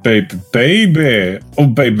 Oh, baby, baby. Oh,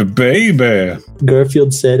 baby, baby.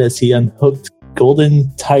 Garfield said as he unhooked golden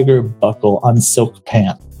tiger buckle on silk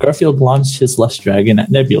pant. Garfield launched his lust dragon at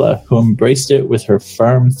Nebula, who embraced it with her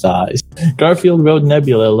firm thighs. Garfield rode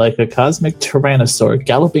Nebula like a cosmic tyrannosaur,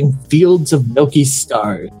 galloping fields of milky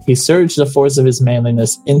stars. He surged the force of his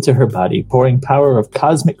manliness into her body, pouring power of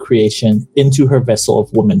cosmic creation into her vessel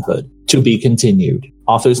of womanhood. To be continued.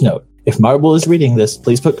 Author's note. If Marble is reading this,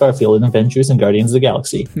 please put Garfield in Avengers and Guardians of the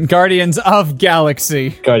Galaxy. Guardians of Galaxy.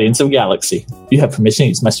 Guardians of Galaxy. You have permission to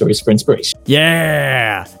use my stories for inspiration.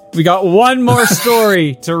 Yeah. We got one more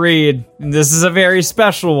story to read, and this is a very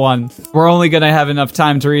special one. We're only going to have enough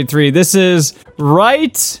time to read 3. This is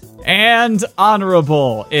Right and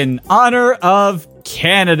Honorable in honor of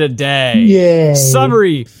Canada Day. Yay.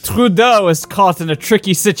 Summary: Trudeau is caught in a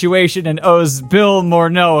tricky situation and owes Bill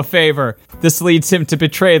Morneau a favor. This leads him to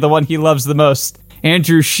betray the one he loves the most.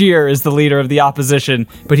 Andrew Scheer is the leader of the opposition,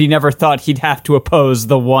 but he never thought he'd have to oppose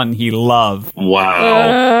the one he loved.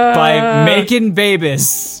 Wow. By making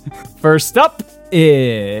babies. First up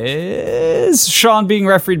is Sean being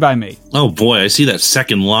refereed by me. Oh boy, I see that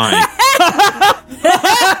second line.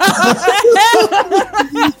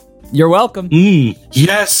 You're welcome.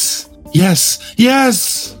 Yes. Yes.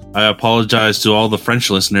 Yes. I apologize to all the French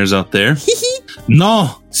listeners out there. Non,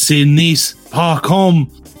 ce n'est pas comme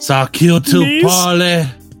ça qu'il te parle.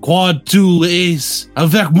 Quoi tu es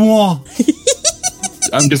avec moi?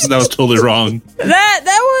 I'm guessing that was totally wrong. That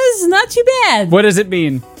was not too bad. What does it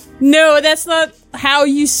mean? No, that's not how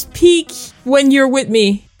you speak when you're with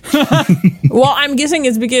me. Well, I'm guessing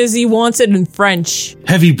it's because he wants it in French.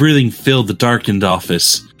 Heavy breathing filled the darkened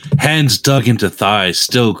office. Hands dug into thighs,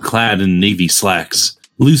 still clad in navy slacks.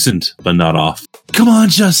 Loosened, but not off. Come on,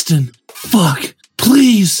 Justin. Fuck.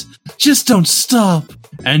 Please. Just don't stop.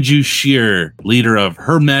 Andrew Shearer, leader of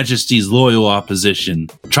Her Majesty's Loyal Opposition,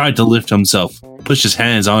 tried to lift himself, push his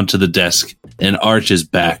hands onto the desk, and arch his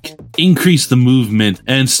back. Increase the movement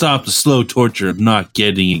and stop the slow torture of not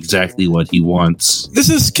getting exactly what he wants.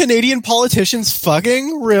 This is Canadian politicians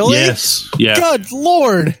fucking? Really? Yes. Yeah. Good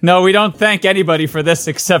lord. No, we don't thank anybody for this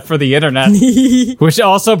except for the internet. Which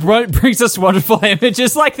also brings us wonderful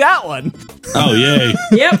images like that one. Oh, yay.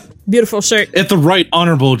 Yep. Beautiful shirt. If the Right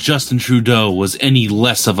Honorable Justin Trudeau was any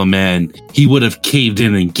less of a man, he would have caved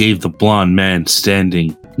in and gave the blonde man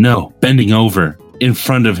standing. No, bending over. In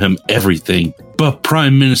front of him, everything. But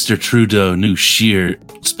Prime Minister Trudeau knew Shearer,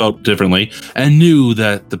 spelt differently, and knew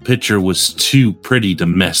that the picture was too pretty to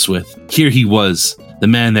mess with. Here he was, the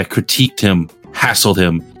man that critiqued him, hassled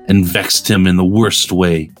him, and vexed him in the worst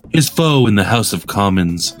way. His foe in the House of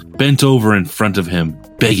Commons, bent over in front of him,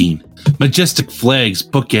 begging. Majestic flags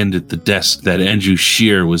bookended the desk that Andrew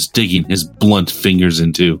Shearer was digging his blunt fingers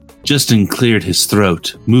into. Justin cleared his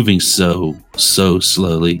throat, moving so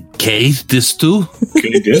slowly. Que dis-tu?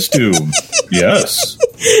 Que dis-tu? Yes.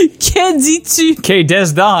 Que dis-tu? Okay,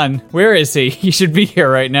 Des Don, where is he? He should be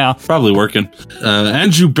here right now. Probably working.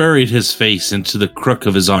 Andrew buried his face into the crook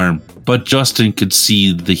of his arm, but Justin could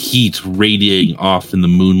see the heat radiating off in the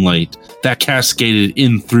moonlight that cascaded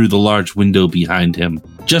in through the large window behind him.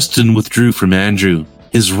 Justin withdrew from Andrew,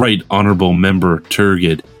 his right honorable member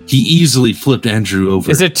Turgid. He easily flipped Andrew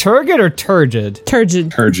over. Is it Turgid or Turgid?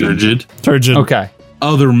 Turgid. Turgid. Okay.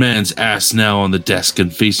 Other man's ass now on the desk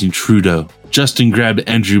and facing Trudeau. Justin grabbed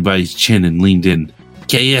Andrew by his chin and leaned in.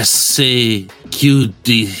 Qu'est-ce que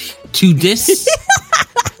tu dis?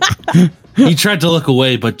 He tried to look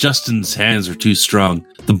away, but Justin's hands were too strong.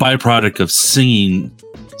 The byproduct of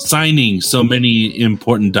signing so many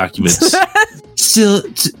important documents. Still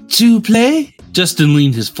to play? Justin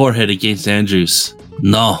leaned his forehead against Andrew's.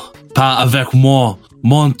 Non, pas avec moi.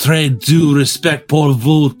 Montrez du respect pour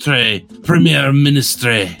votre Premier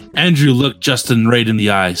Ministre. Andrew looked Justin right in the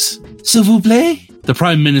eyes. S'il vous plaît? The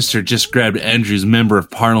Prime Minister just grabbed Andrew's Member of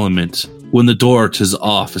Parliament when the door to his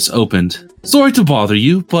office opened. Sorry to bother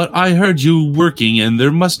you, but I heard you working and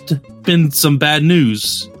there must have been some bad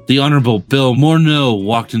news. The Honorable Bill Morneau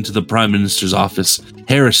walked into the Prime Minister's office,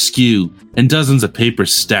 hair askew, and dozens of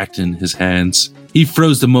papers stacked in his hands. He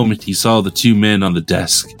froze the moment he saw the two men on the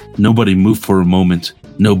desk. Nobody moved for a moment.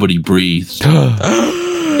 Nobody breathed.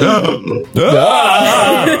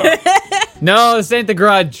 No, this ain't the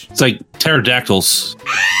Grudge. It's like pterodactyls.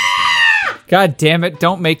 God damn it,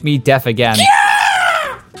 don't make me deaf again.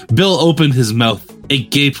 Bill opened his mouth, a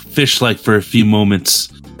gape fish-like for a few moments,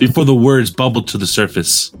 before the words bubbled to the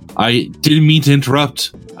surface. I didn't mean to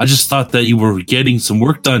interrupt. I just thought that you were getting some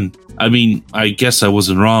work done. I mean, I guess I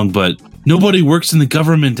wasn't wrong, but nobody works in the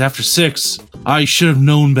government after 6. I should have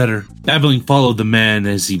known better. Abilene followed the man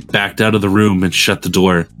as he backed out of the room and shut the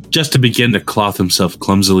door, just to begin to cloth himself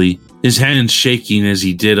clumsily, his hands shaking as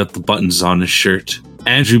he did up the buttons on his shirt.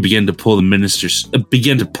 Andrew began to pat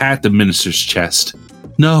the minister's chest.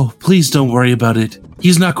 No, please don't worry about it.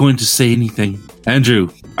 He's not going to say anything. Andrew,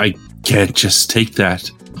 I can't just take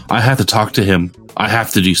that. I have to talk to him. I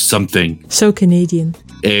have to do something. So Canadian.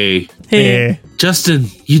 Hey. Justin,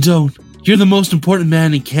 you don't. You're the most important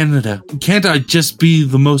man in Canada. Can't I just be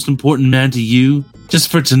the most important man to you?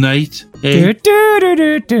 Just for tonight? Hey.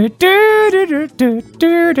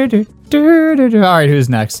 Alright, who's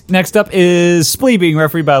next? Next up is Splee being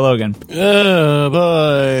refereed by Logan.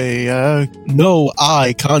 No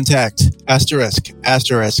eye contact. Asterisk.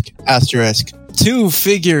 2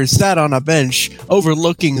 figures sat on a bench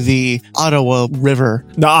overlooking the Ottawa River.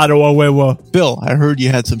 The Ottawa River. Bill, I heard you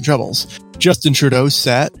had some troubles. Justin Trudeau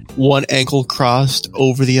sat, one ankle crossed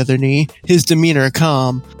over the other knee, his demeanor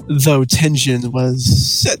calm, though tension was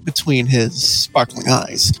set between his sparkling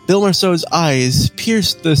eyes. Bill Marceau's eyes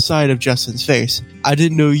pierced the side of Justin's face. I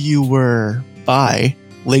didn't know you were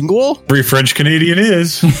bilingual? Free French Canadian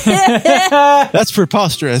is. That's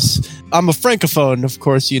preposterous. I'm a francophone, of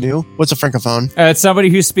course you knew. What's a francophone? It's somebody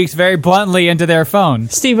who speaks very bluntly into their phone.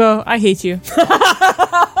 Steve-O, I hate you.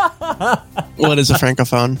 What is a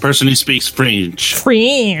francophone? Person who speaks French.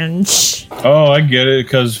 French. Oh, I get it,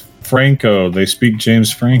 because Franco. They speak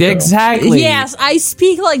James Franco. Exactly. Yes, I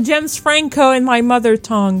speak like James Franco in my mother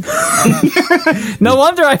tongue. No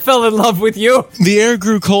wonder I fell in love with you. The air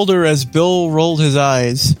grew colder as Bill rolled his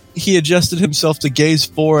eyes. He adjusted himself to gaze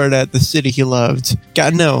forward at the city he loved.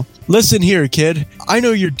 God, no. Listen here, kid. I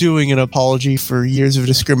know you're doing an apology for years of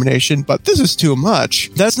discrimination, but this is too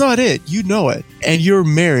much. That's not it. You know it. And you're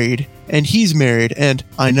married. And he's married, and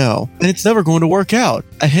I know. And it's never going to work out.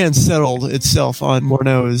 A hand settled itself on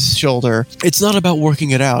Morneau's shoulder. It's not about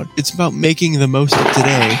working it out. It's about making the most of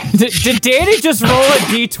today. Did Danny just roll a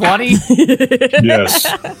D20?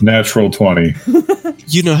 Yes, natural 20.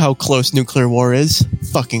 You know how close nuclear war is.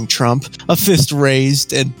 Fucking Trump. A fist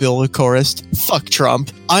raised, and Bill chorused. Fuck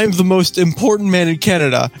Trump. I'm the most important man in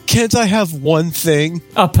Canada. Can't I have one thing?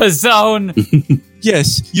 A Pizzone.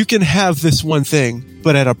 Yes, you can have this one thing,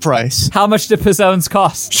 but at a price. How much do Pizzones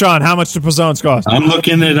cost? Sean, how much do Pizzones cost? I'm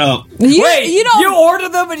looking it up. Wait, you don't. you order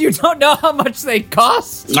them and you don't know how much they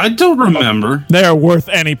cost? I don't remember. They are worth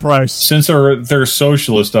any price. Since they're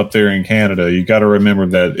socialist up there in Canada, you got to remember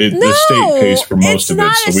that the state pays for most of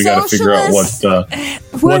it. So we got to figure out what the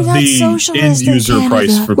end user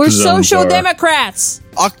price for We're Pizzones social are. democrats.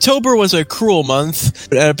 October was a cruel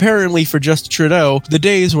month, and apparently for Justin Trudeau, the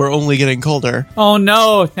days were only getting colder. Oh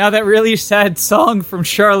no, now that really sad song from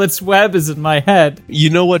Charlotte's Web is in my head. You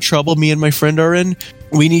know what trouble me and my friend are in?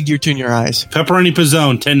 We need you to in your eyes. Pepperoni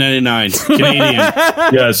Pizzone, $10.99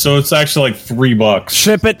 Canadian. Yeah, so it's actually like $3.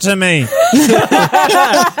 Ship it to me.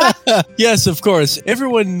 Yes, of course.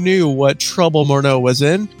 Everyone knew what trouble Morneau was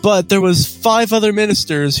in, but there was 5 other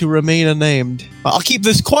ministers who remain unnamed. I'll keep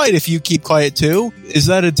this quiet if you keep quiet too. Is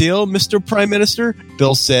that a deal, Mr. Prime Minister?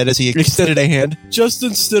 Bill said as he extended a hand.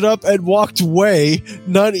 Justin stood up and walked away,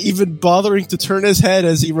 not even bothering to turn his head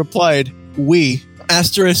as he replied, "We."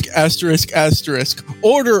 Asterisk, asterisk, asterisk.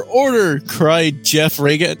 Order, order, cried Jeff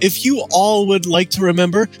Reagan. If you all would like to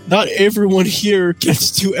remember, not everyone here gets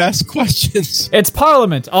to ask questions. It's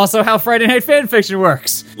Parliament, also how Friday Night Fanfiction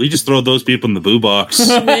works. We just throw those people in the boo box.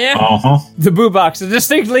 Yeah. Uh-huh. The Boo Box, a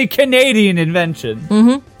distinctly Canadian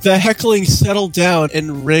invention. The heckling settled down,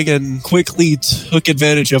 and Reagan quickly took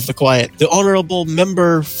advantage of the quiet. The honorable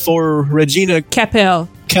member for Regina Capel.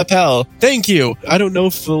 Capel, thank you. I don't know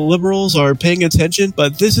if the Liberals are paying attention,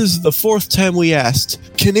 but this is the 4th time we asked.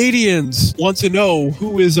 Canadians want to know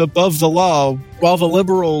who is above the law, while the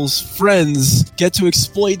Liberals' friends get to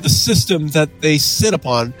exploit the system that they sit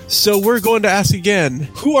upon. So we're going to ask again,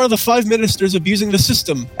 who are the 5 ministers abusing the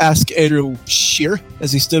system? Asked Andrew Scheer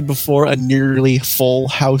as he stood before a nearly full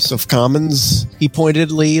House of Commons. He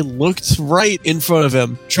pointedly looked right in front of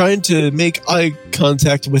him, trying to make eye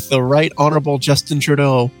contact with the Right Honorable Justin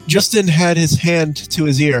Trudeau. Justin had his hand to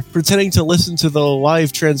his ear, pretending to listen to the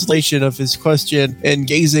live translation of his question and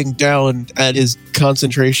gazing down at his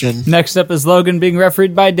concentration. Next up is Logan being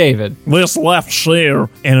refereed by David. This left Scheer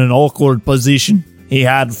in an awkward position. He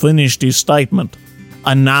had finished his statement,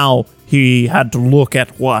 and now he had to look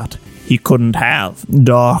at what he couldn't have.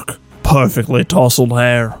 Dark, perfectly tousled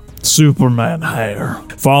hair. Superman hair.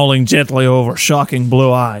 Falling gently over shocking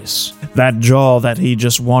blue eyes. That jaw that he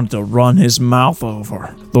just wanted to run his mouth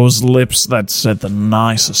over. Those lips that said the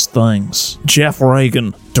nicest things. Jeff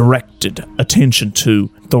Reagan directed attention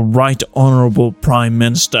to the Right Honorable Prime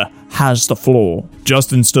Minister has the floor.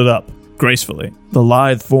 Justin stood up, gracefully, the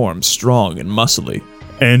lithe form strong and muscly.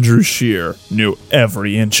 Andrew Scheer knew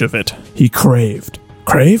every inch of it. He craved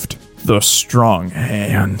the strong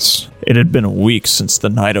hands. It had been a week since the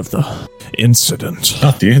night of the incident.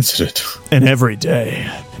 Not the incident. And every day,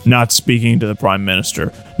 not speaking to the Prime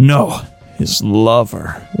Minister. No, his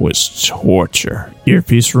lover was torture.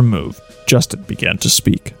 Earpiece removed, Justin began to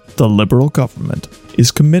speak. The Liberal government is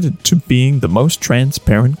committed to being the most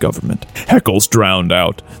transparent government. Heckles drowned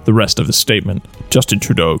out the rest of his statement. Justin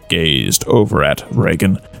Trudeau gazed over at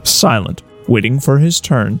Reagan, silent, waiting for his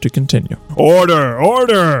turn to continue. Order!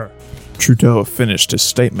 Order! Trudeau finished his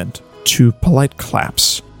statement. 2 polite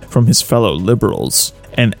claps from his fellow Liberals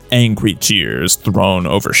and angry jeers thrown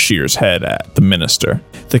over Scheer's head at the minister.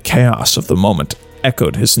 The chaos of the moment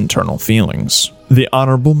echoed his internal feelings. The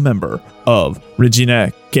honorable member of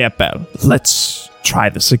Regina Capel. Let's try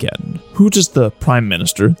this again. Who does the Prime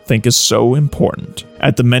Minister think is so important?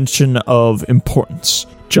 At the mention of importance,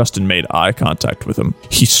 Justin made eye contact with him.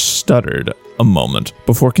 He stuttered a moment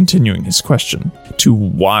before continuing his question, to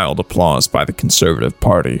wild applause by the Conservative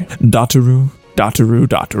Party. Dotteroo.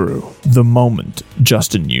 The moment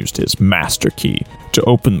Justin used his master key to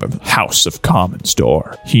open the House of Commons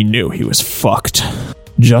door, he knew he was fucked.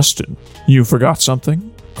 Justin, you forgot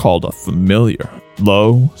something? Called a familiar,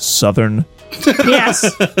 low, southern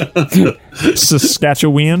Yes.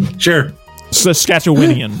 Saskatchewan? Sure.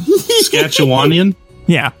 Saskatchewanian. Saskatchewanian?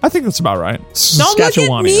 Yeah, I think that's about right. Don't look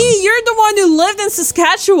at me. You're the one who lived in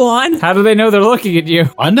Saskatchewan. How do they know they're looking at you?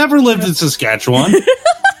 I never lived in Saskatchewan.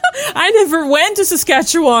 I never went to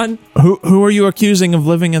Saskatchewan. Who are you accusing of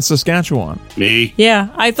living in Saskatchewan? Me? Yeah,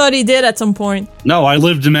 I thought he did at some point. No, I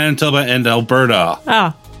lived in Manitoba and Alberta.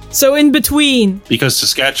 Ah, so in between. Because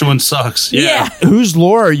Saskatchewan sucks. Yeah. Whose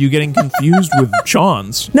lore are you getting confused with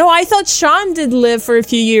Sean's? No, I thought Sean did live for a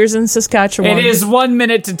few years in Saskatchewan. It is 1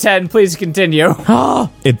 minute to 10. Please continue.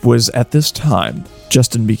 It was at this time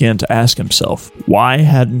Justin began to ask himself, why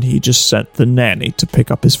hadn't he just sent the nanny to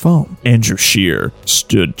pick up his phone? Andrew Scheer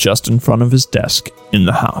stood just in front of his desk in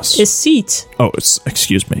the house. His seat.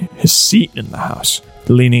 Excuse me, his seat in the house,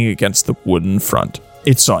 leaning against the wooden front.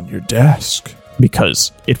 It's on your desk.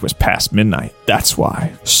 Because it was past midnight, that's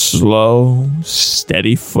why. Slow,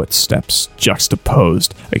 steady footsteps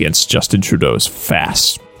juxtaposed against Justin Trudeau's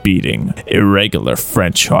fast-beating, irregular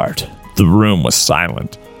French heart. The room was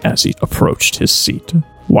silent as he approached his seat.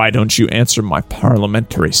 Why don't you answer my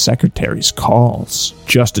parliamentary secretary's calls?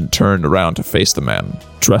 Justin turned around to face the man,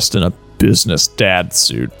 dressed in a business dad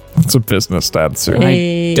suit. What's a business dad suit?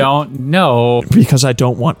 I don't know. Because I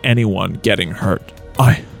don't want anyone getting hurt.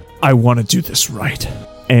 I want to do this right.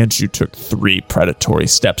 Andrew took 3 predatory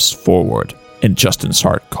steps forward, and Justin's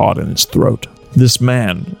heart caught in his throat. This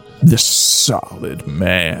solid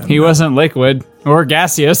man. He wasn't liquid or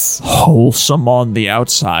gaseous. Wholesome on the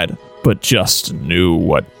outside, but Justin knew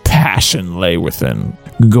what passion lay within.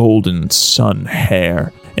 Golden sun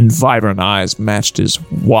hair and vibrant eyes matched his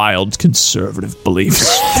wild conservative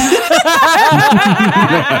beliefs.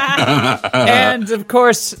 And, of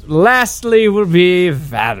course, lastly will be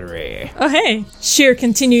Valerie. Oh, hey. Scheer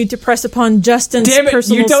continued to press upon Justin's Damn it,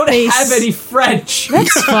 personal you don't space. have any French.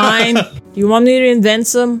 That's fine. You want me to invent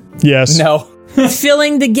some? Yes. No.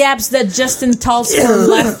 Filling the gaps that Justin Talsper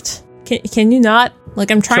left. Can you not?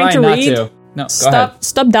 Like, I'm trying to not read. to. No, go ahead.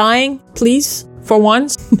 Stop dying, please. For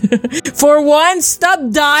once. For once, stop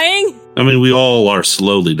dying. I mean, we all are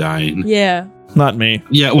slowly dying. Yeah. Not me.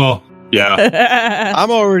 Yeah, well, yeah. I'm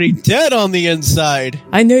already dead on the inside.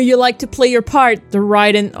 I know you like to play your part, the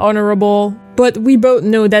right and honorable, but we both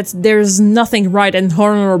know that there's nothing right and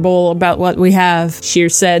honorable about what we have, Scheer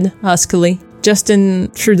said, huskily.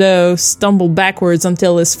 Justin Trudeau stumbled backwards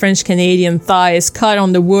until his French-Canadian thighs caught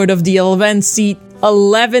on the wood of the 11th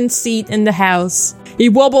seat in the house. He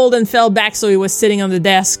wobbled and fell back so he was sitting on the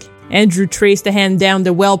desk. Andrew traced a hand down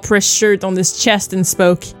the well-pressed shirt on his chest and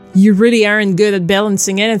spoke. You really aren't good at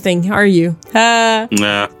balancing anything, are you? Nah.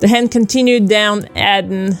 The hand continued down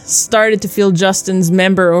and started to feel Justin's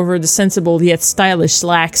member over the sensible yet stylish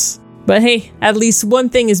slacks. But hey, at least one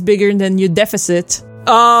thing is bigger than your deficit.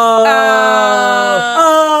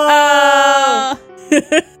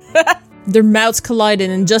 Their mouths collided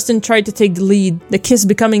and Justin tried to take the lead, the kiss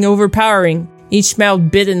becoming overpowering. Each mouth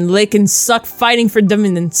bit and licked and sucked, fighting for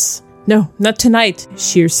dominance. No, not tonight,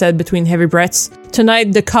 Scheer said between heavy breaths.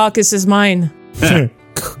 Tonight, the caucus is mine.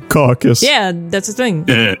 Caucus. Yeah, that's the thing.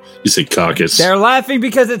 You say caucus. They're laughing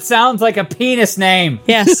because it sounds like a penis name.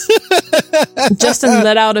 Yes. Justin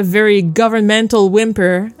let out a very governmental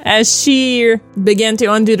whimper as Scheer began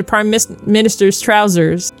to undo the Prime Minister's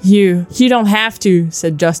trousers. You don't have to,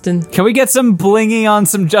 said Justin. Can we get some blinging on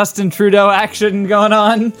some Justin Trudeau action going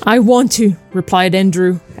on? I want to, replied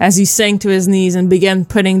Andrew, as he sank to his knees and began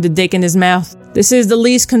putting the dick in his mouth. This is the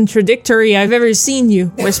least contradictory I've ever seen you,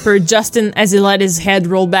 whispered Justin as he let his head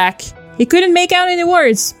roll back. He couldn't make out any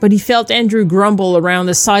words, but he felt Andrew grumble around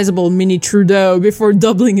a sizable mini Trudeau before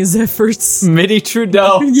doubling his efforts. Mini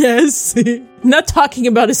Trudeau. Yes. Not talking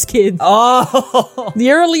about his kid. Oh.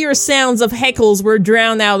 The earlier sounds of heckles were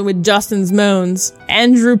drowned out with Justin's moans.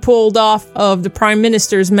 Andrew pulled off of the Prime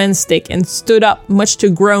Minister's men's stick and stood up, much to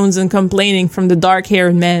groans and complaining from the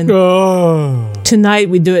dark-haired man. Oh. Tonight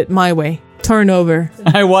we do it my way. Turnover.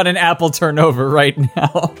 I want an apple turnover right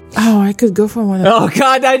now. Oh, I could go for one of Oh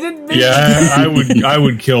God, I didn't mean I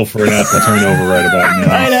would kill for an apple turnover right about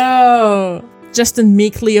now. I know. Justin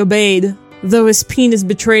meekly obeyed, though his penis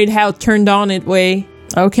betrayed how turned on it way.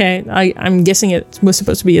 Okay, I'm guessing it was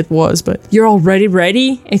supposed to be it was, but you're already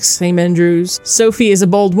ready? Exclaimed Andrews. Sophie is a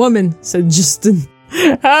bold woman, said Justin.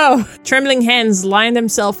 Oh! Trembling hands lined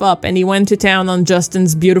himself up and he went to town on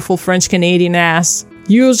Justin's beautiful French-Canadian ass.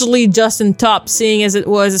 Usually Justin topped, seeing as it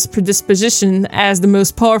was his predisposition as the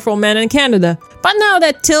most powerful man in Canada. But now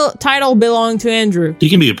that title belonged to Andrew. He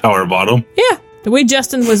can be a power bottom. Yeah, the way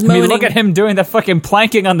Justin was I moaning... mean, look at him doing the fucking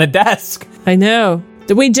planking on the desk. I know.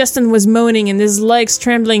 The way Justin was moaning and his legs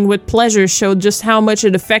trembling with pleasure showed just how much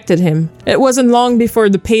it affected him. It wasn't long before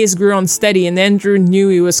the pace grew unsteady and Andrew knew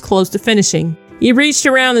he was close to finishing. He reached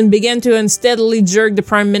around and began to unsteadily jerk the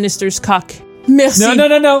Prime Minister's cock. Merci.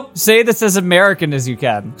 No. Say this as American as you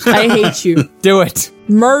can. I hate you. Do it.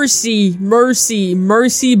 Merci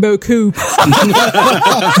beaucoup.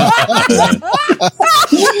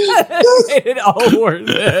 Made it all worth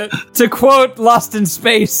it. To quote Lost in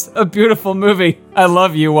Space, a beautiful movie. I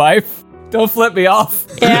love you, wife. Don't flip me off.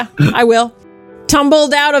 Yeah, I will.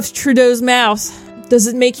 Tumbled out of Trudeau's mouth. Does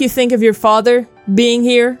it make you think of your father being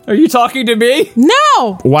here? Are you talking to me?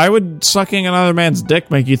 No! Why would sucking another man's dick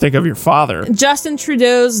make you think of your father? Justin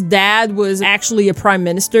Trudeau's dad was actually a prime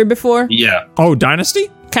minister before. Yeah. Oh, Dynasty?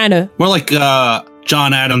 Kinda. More like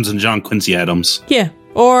John Adams and John Quincy Adams. Yeah.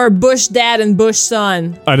 Or Bush dad and Bush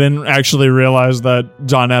son. I didn't actually realize that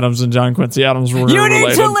John Adams and John Quincy Adams were You related.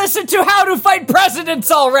 need to listen to How to Fight Presidents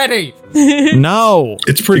already! No.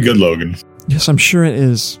 It's pretty good, Logan. Yes, I'm sure it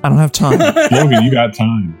is. I don't have time. Logan, you got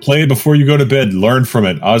time. Play it before you go to bed. Learn from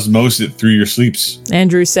it. Osmose it through your sleeps.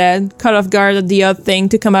 Andrew said, caught off guard at the odd thing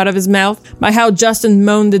to come out of his mouth. By how Justin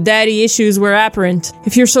moaned, the daddy issues were apparent.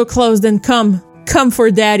 If you're so close, then come. Come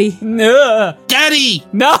for daddy. No. Daddy!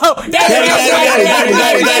 No!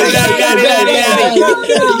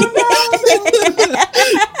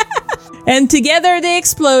 And together they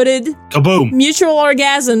exploded. Kaboom! Mutual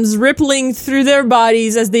orgasms rippling through their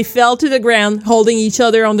bodies as they fell to the ground, holding each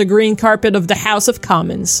other on the green carpet of the House of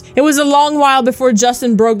Commons. It was a long while before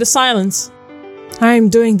Justin broke the silence. I'm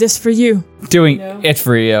doing this for you. Doing it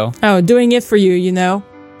for you. Oh, doing it for you, you know.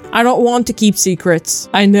 I don't want to keep secrets.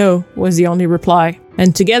 I know, was the only reply.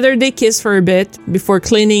 And together they kissed for a bit, before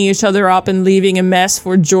cleaning each other up and leaving a mess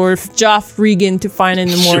for Joff Regan to find in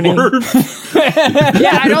the morning.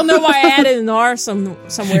 Yeah, I don't know why I added an R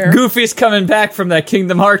somewhere. Goofy's coming back from that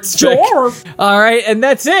Kingdom Hearts trick. Jorf. All right, and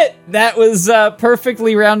that's it. That was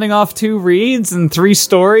perfectly rounding off 2 reads and 3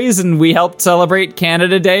 stories, and we helped celebrate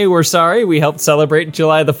Canada Day. We're sorry. We helped celebrate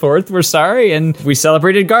July the 4th. We're sorry. And we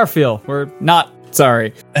celebrated Garfield. We're not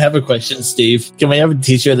sorry. I have a question, Steve. Can we have a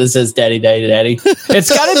t-shirt that says Daddy, Daddy, Daddy? It's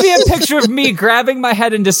got to be a picture of me grabbing my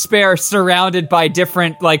head in despair, surrounded by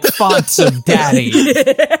different, fonts of Daddy.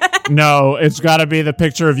 No, it's got to be the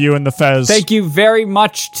picture of you in the fez. Thank you very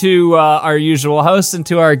much to our usual hosts and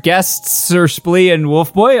to our guests, Sir Splee and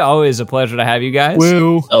Wolfboy. Always a pleasure to have you guys.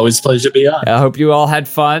 Woo. Always a pleasure to be on. I hope you all had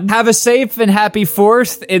fun. Have a safe and happy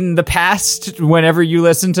 4th in the past whenever you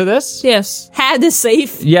listen to this. Yes. Had the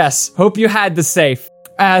safe. Yes. Hope you had the safe.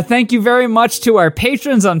 Thank you very much to our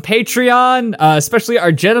patrons on Patreon, especially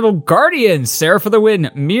our genital guardians, Sarah for the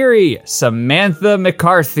Win, Miri, Samantha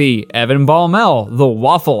McCarthy, Evan Balmel, The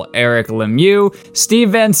Waffle, Eric Lemieux,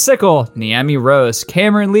 Steve Van Sickle, Niami Rose,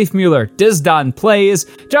 Cameron Leafmuller, Dizdon Plays,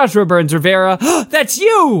 Joshua Burns Rivera, that's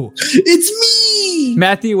you! It's me!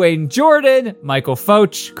 Matthew Wayne Jordan, Michael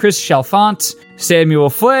Foch, Chris Chalfant,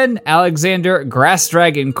 Samuel Flynn, Alexander Grass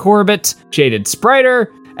Dragon Corbett, Jaded Spriter,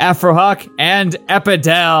 Afrohawk, and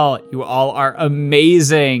Epidel. You all are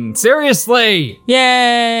amazing. Seriously.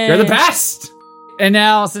 Yay. You're the best. And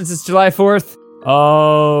now, since it's July 4th,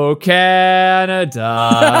 oh, Canada,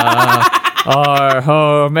 our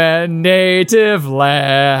home and native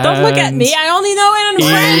land. Don't look at me. I only know it in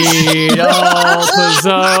French. Eat all the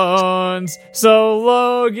zones, so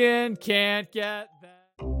Logan can't get that.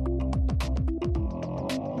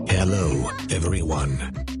 Hello,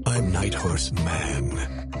 everyone. I'm Nighthorse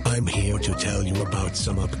Man. I'm here to tell you about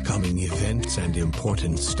some upcoming events and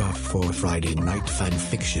important stuff for Friday Night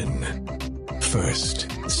Fanfiction. First,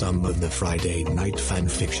 some of the Friday Night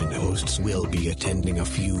Fanfiction hosts will be attending a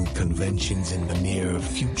few conventions in the near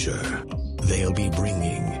future. They'll be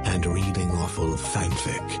bringing and reading awful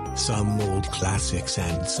fanfic, some old classics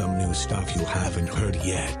and some new stuff you haven't heard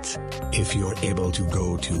yet. If you're able to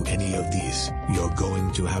go to any of these, you're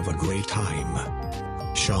going to have a great time.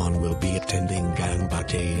 Sean will be attending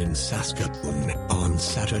Gangbate in Saskatoon on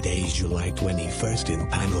Saturday, July 21st in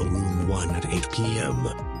Panel Room 1 at 8 p.m.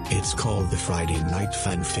 It's called the Friday Night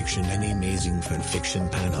Fanfiction and Amazing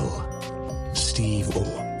Fanfiction Panel. Steve O,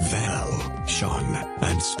 Val, Sean,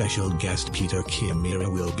 and special guest Peter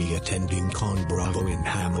Kimira will be attending Con Bravo in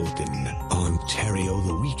Hamilton, Ontario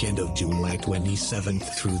the weekend of July 27th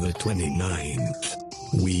through the 29th.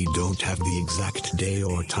 We don't have the exact day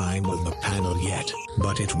or time of the panel yet,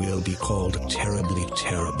 but it will be called Terribly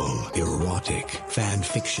Terrible Erotic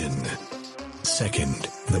Fanfiction. Second,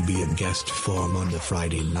 the Be a Guest form on the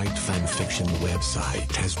Friday Night Fanfiction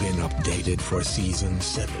website has been updated for Season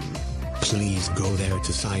 7. Please go there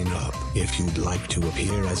to sign up if you'd like to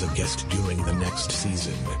appear as a guest during the next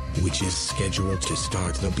season, which is scheduled to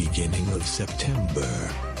start the beginning of September.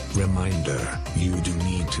 Reminder, you do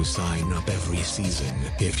need to sign up every season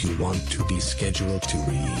if you want to be scheduled to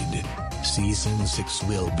read. Season 6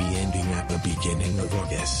 will be ending at the beginning of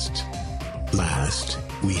August. Last,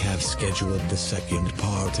 we have scheduled the second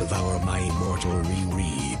part of our My Immortal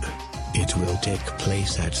reread. It will take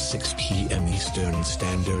place at 6 p.m. Eastern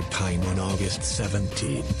Standard Time on August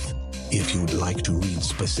 17th. If you'd like to read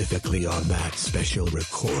specifically on that special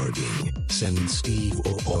recording, send Steve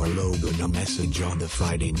or Logan a message on the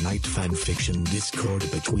Friday Night Fanfiction Discord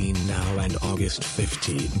between now and August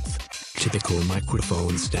 15th. Typical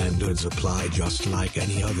microphone standards apply just like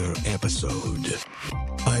any other episode.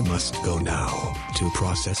 I must go now to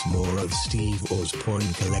process more of Steve O's porn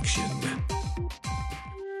collection.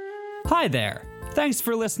 Hi there. Thanks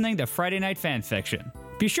for listening to Friday Night Fanfiction.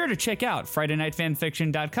 Be sure to check out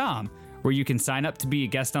FridayNightFanfiction.com, where you can sign up to be a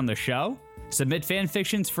guest on the show, submit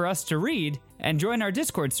fanfictions for us to read, and join our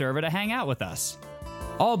Discord server to hang out with us.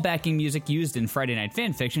 All backing music used in Friday Night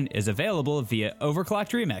Fanfiction is available via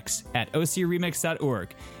Overclocked Remix at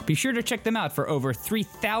ocremix.org. Be sure to check them out for over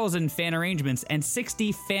 3,000 fan arrangements and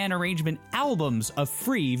 60 fan arrangement albums of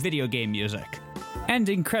free video game music.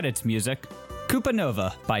 Ending credits music, Koopa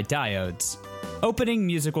Nova by Diodes. Opening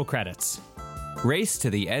musical credits, Race to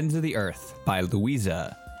the Ends of the Earth by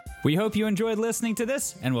Louisa. We hope you enjoyed listening to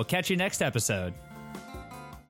this, and we'll catch you next episode.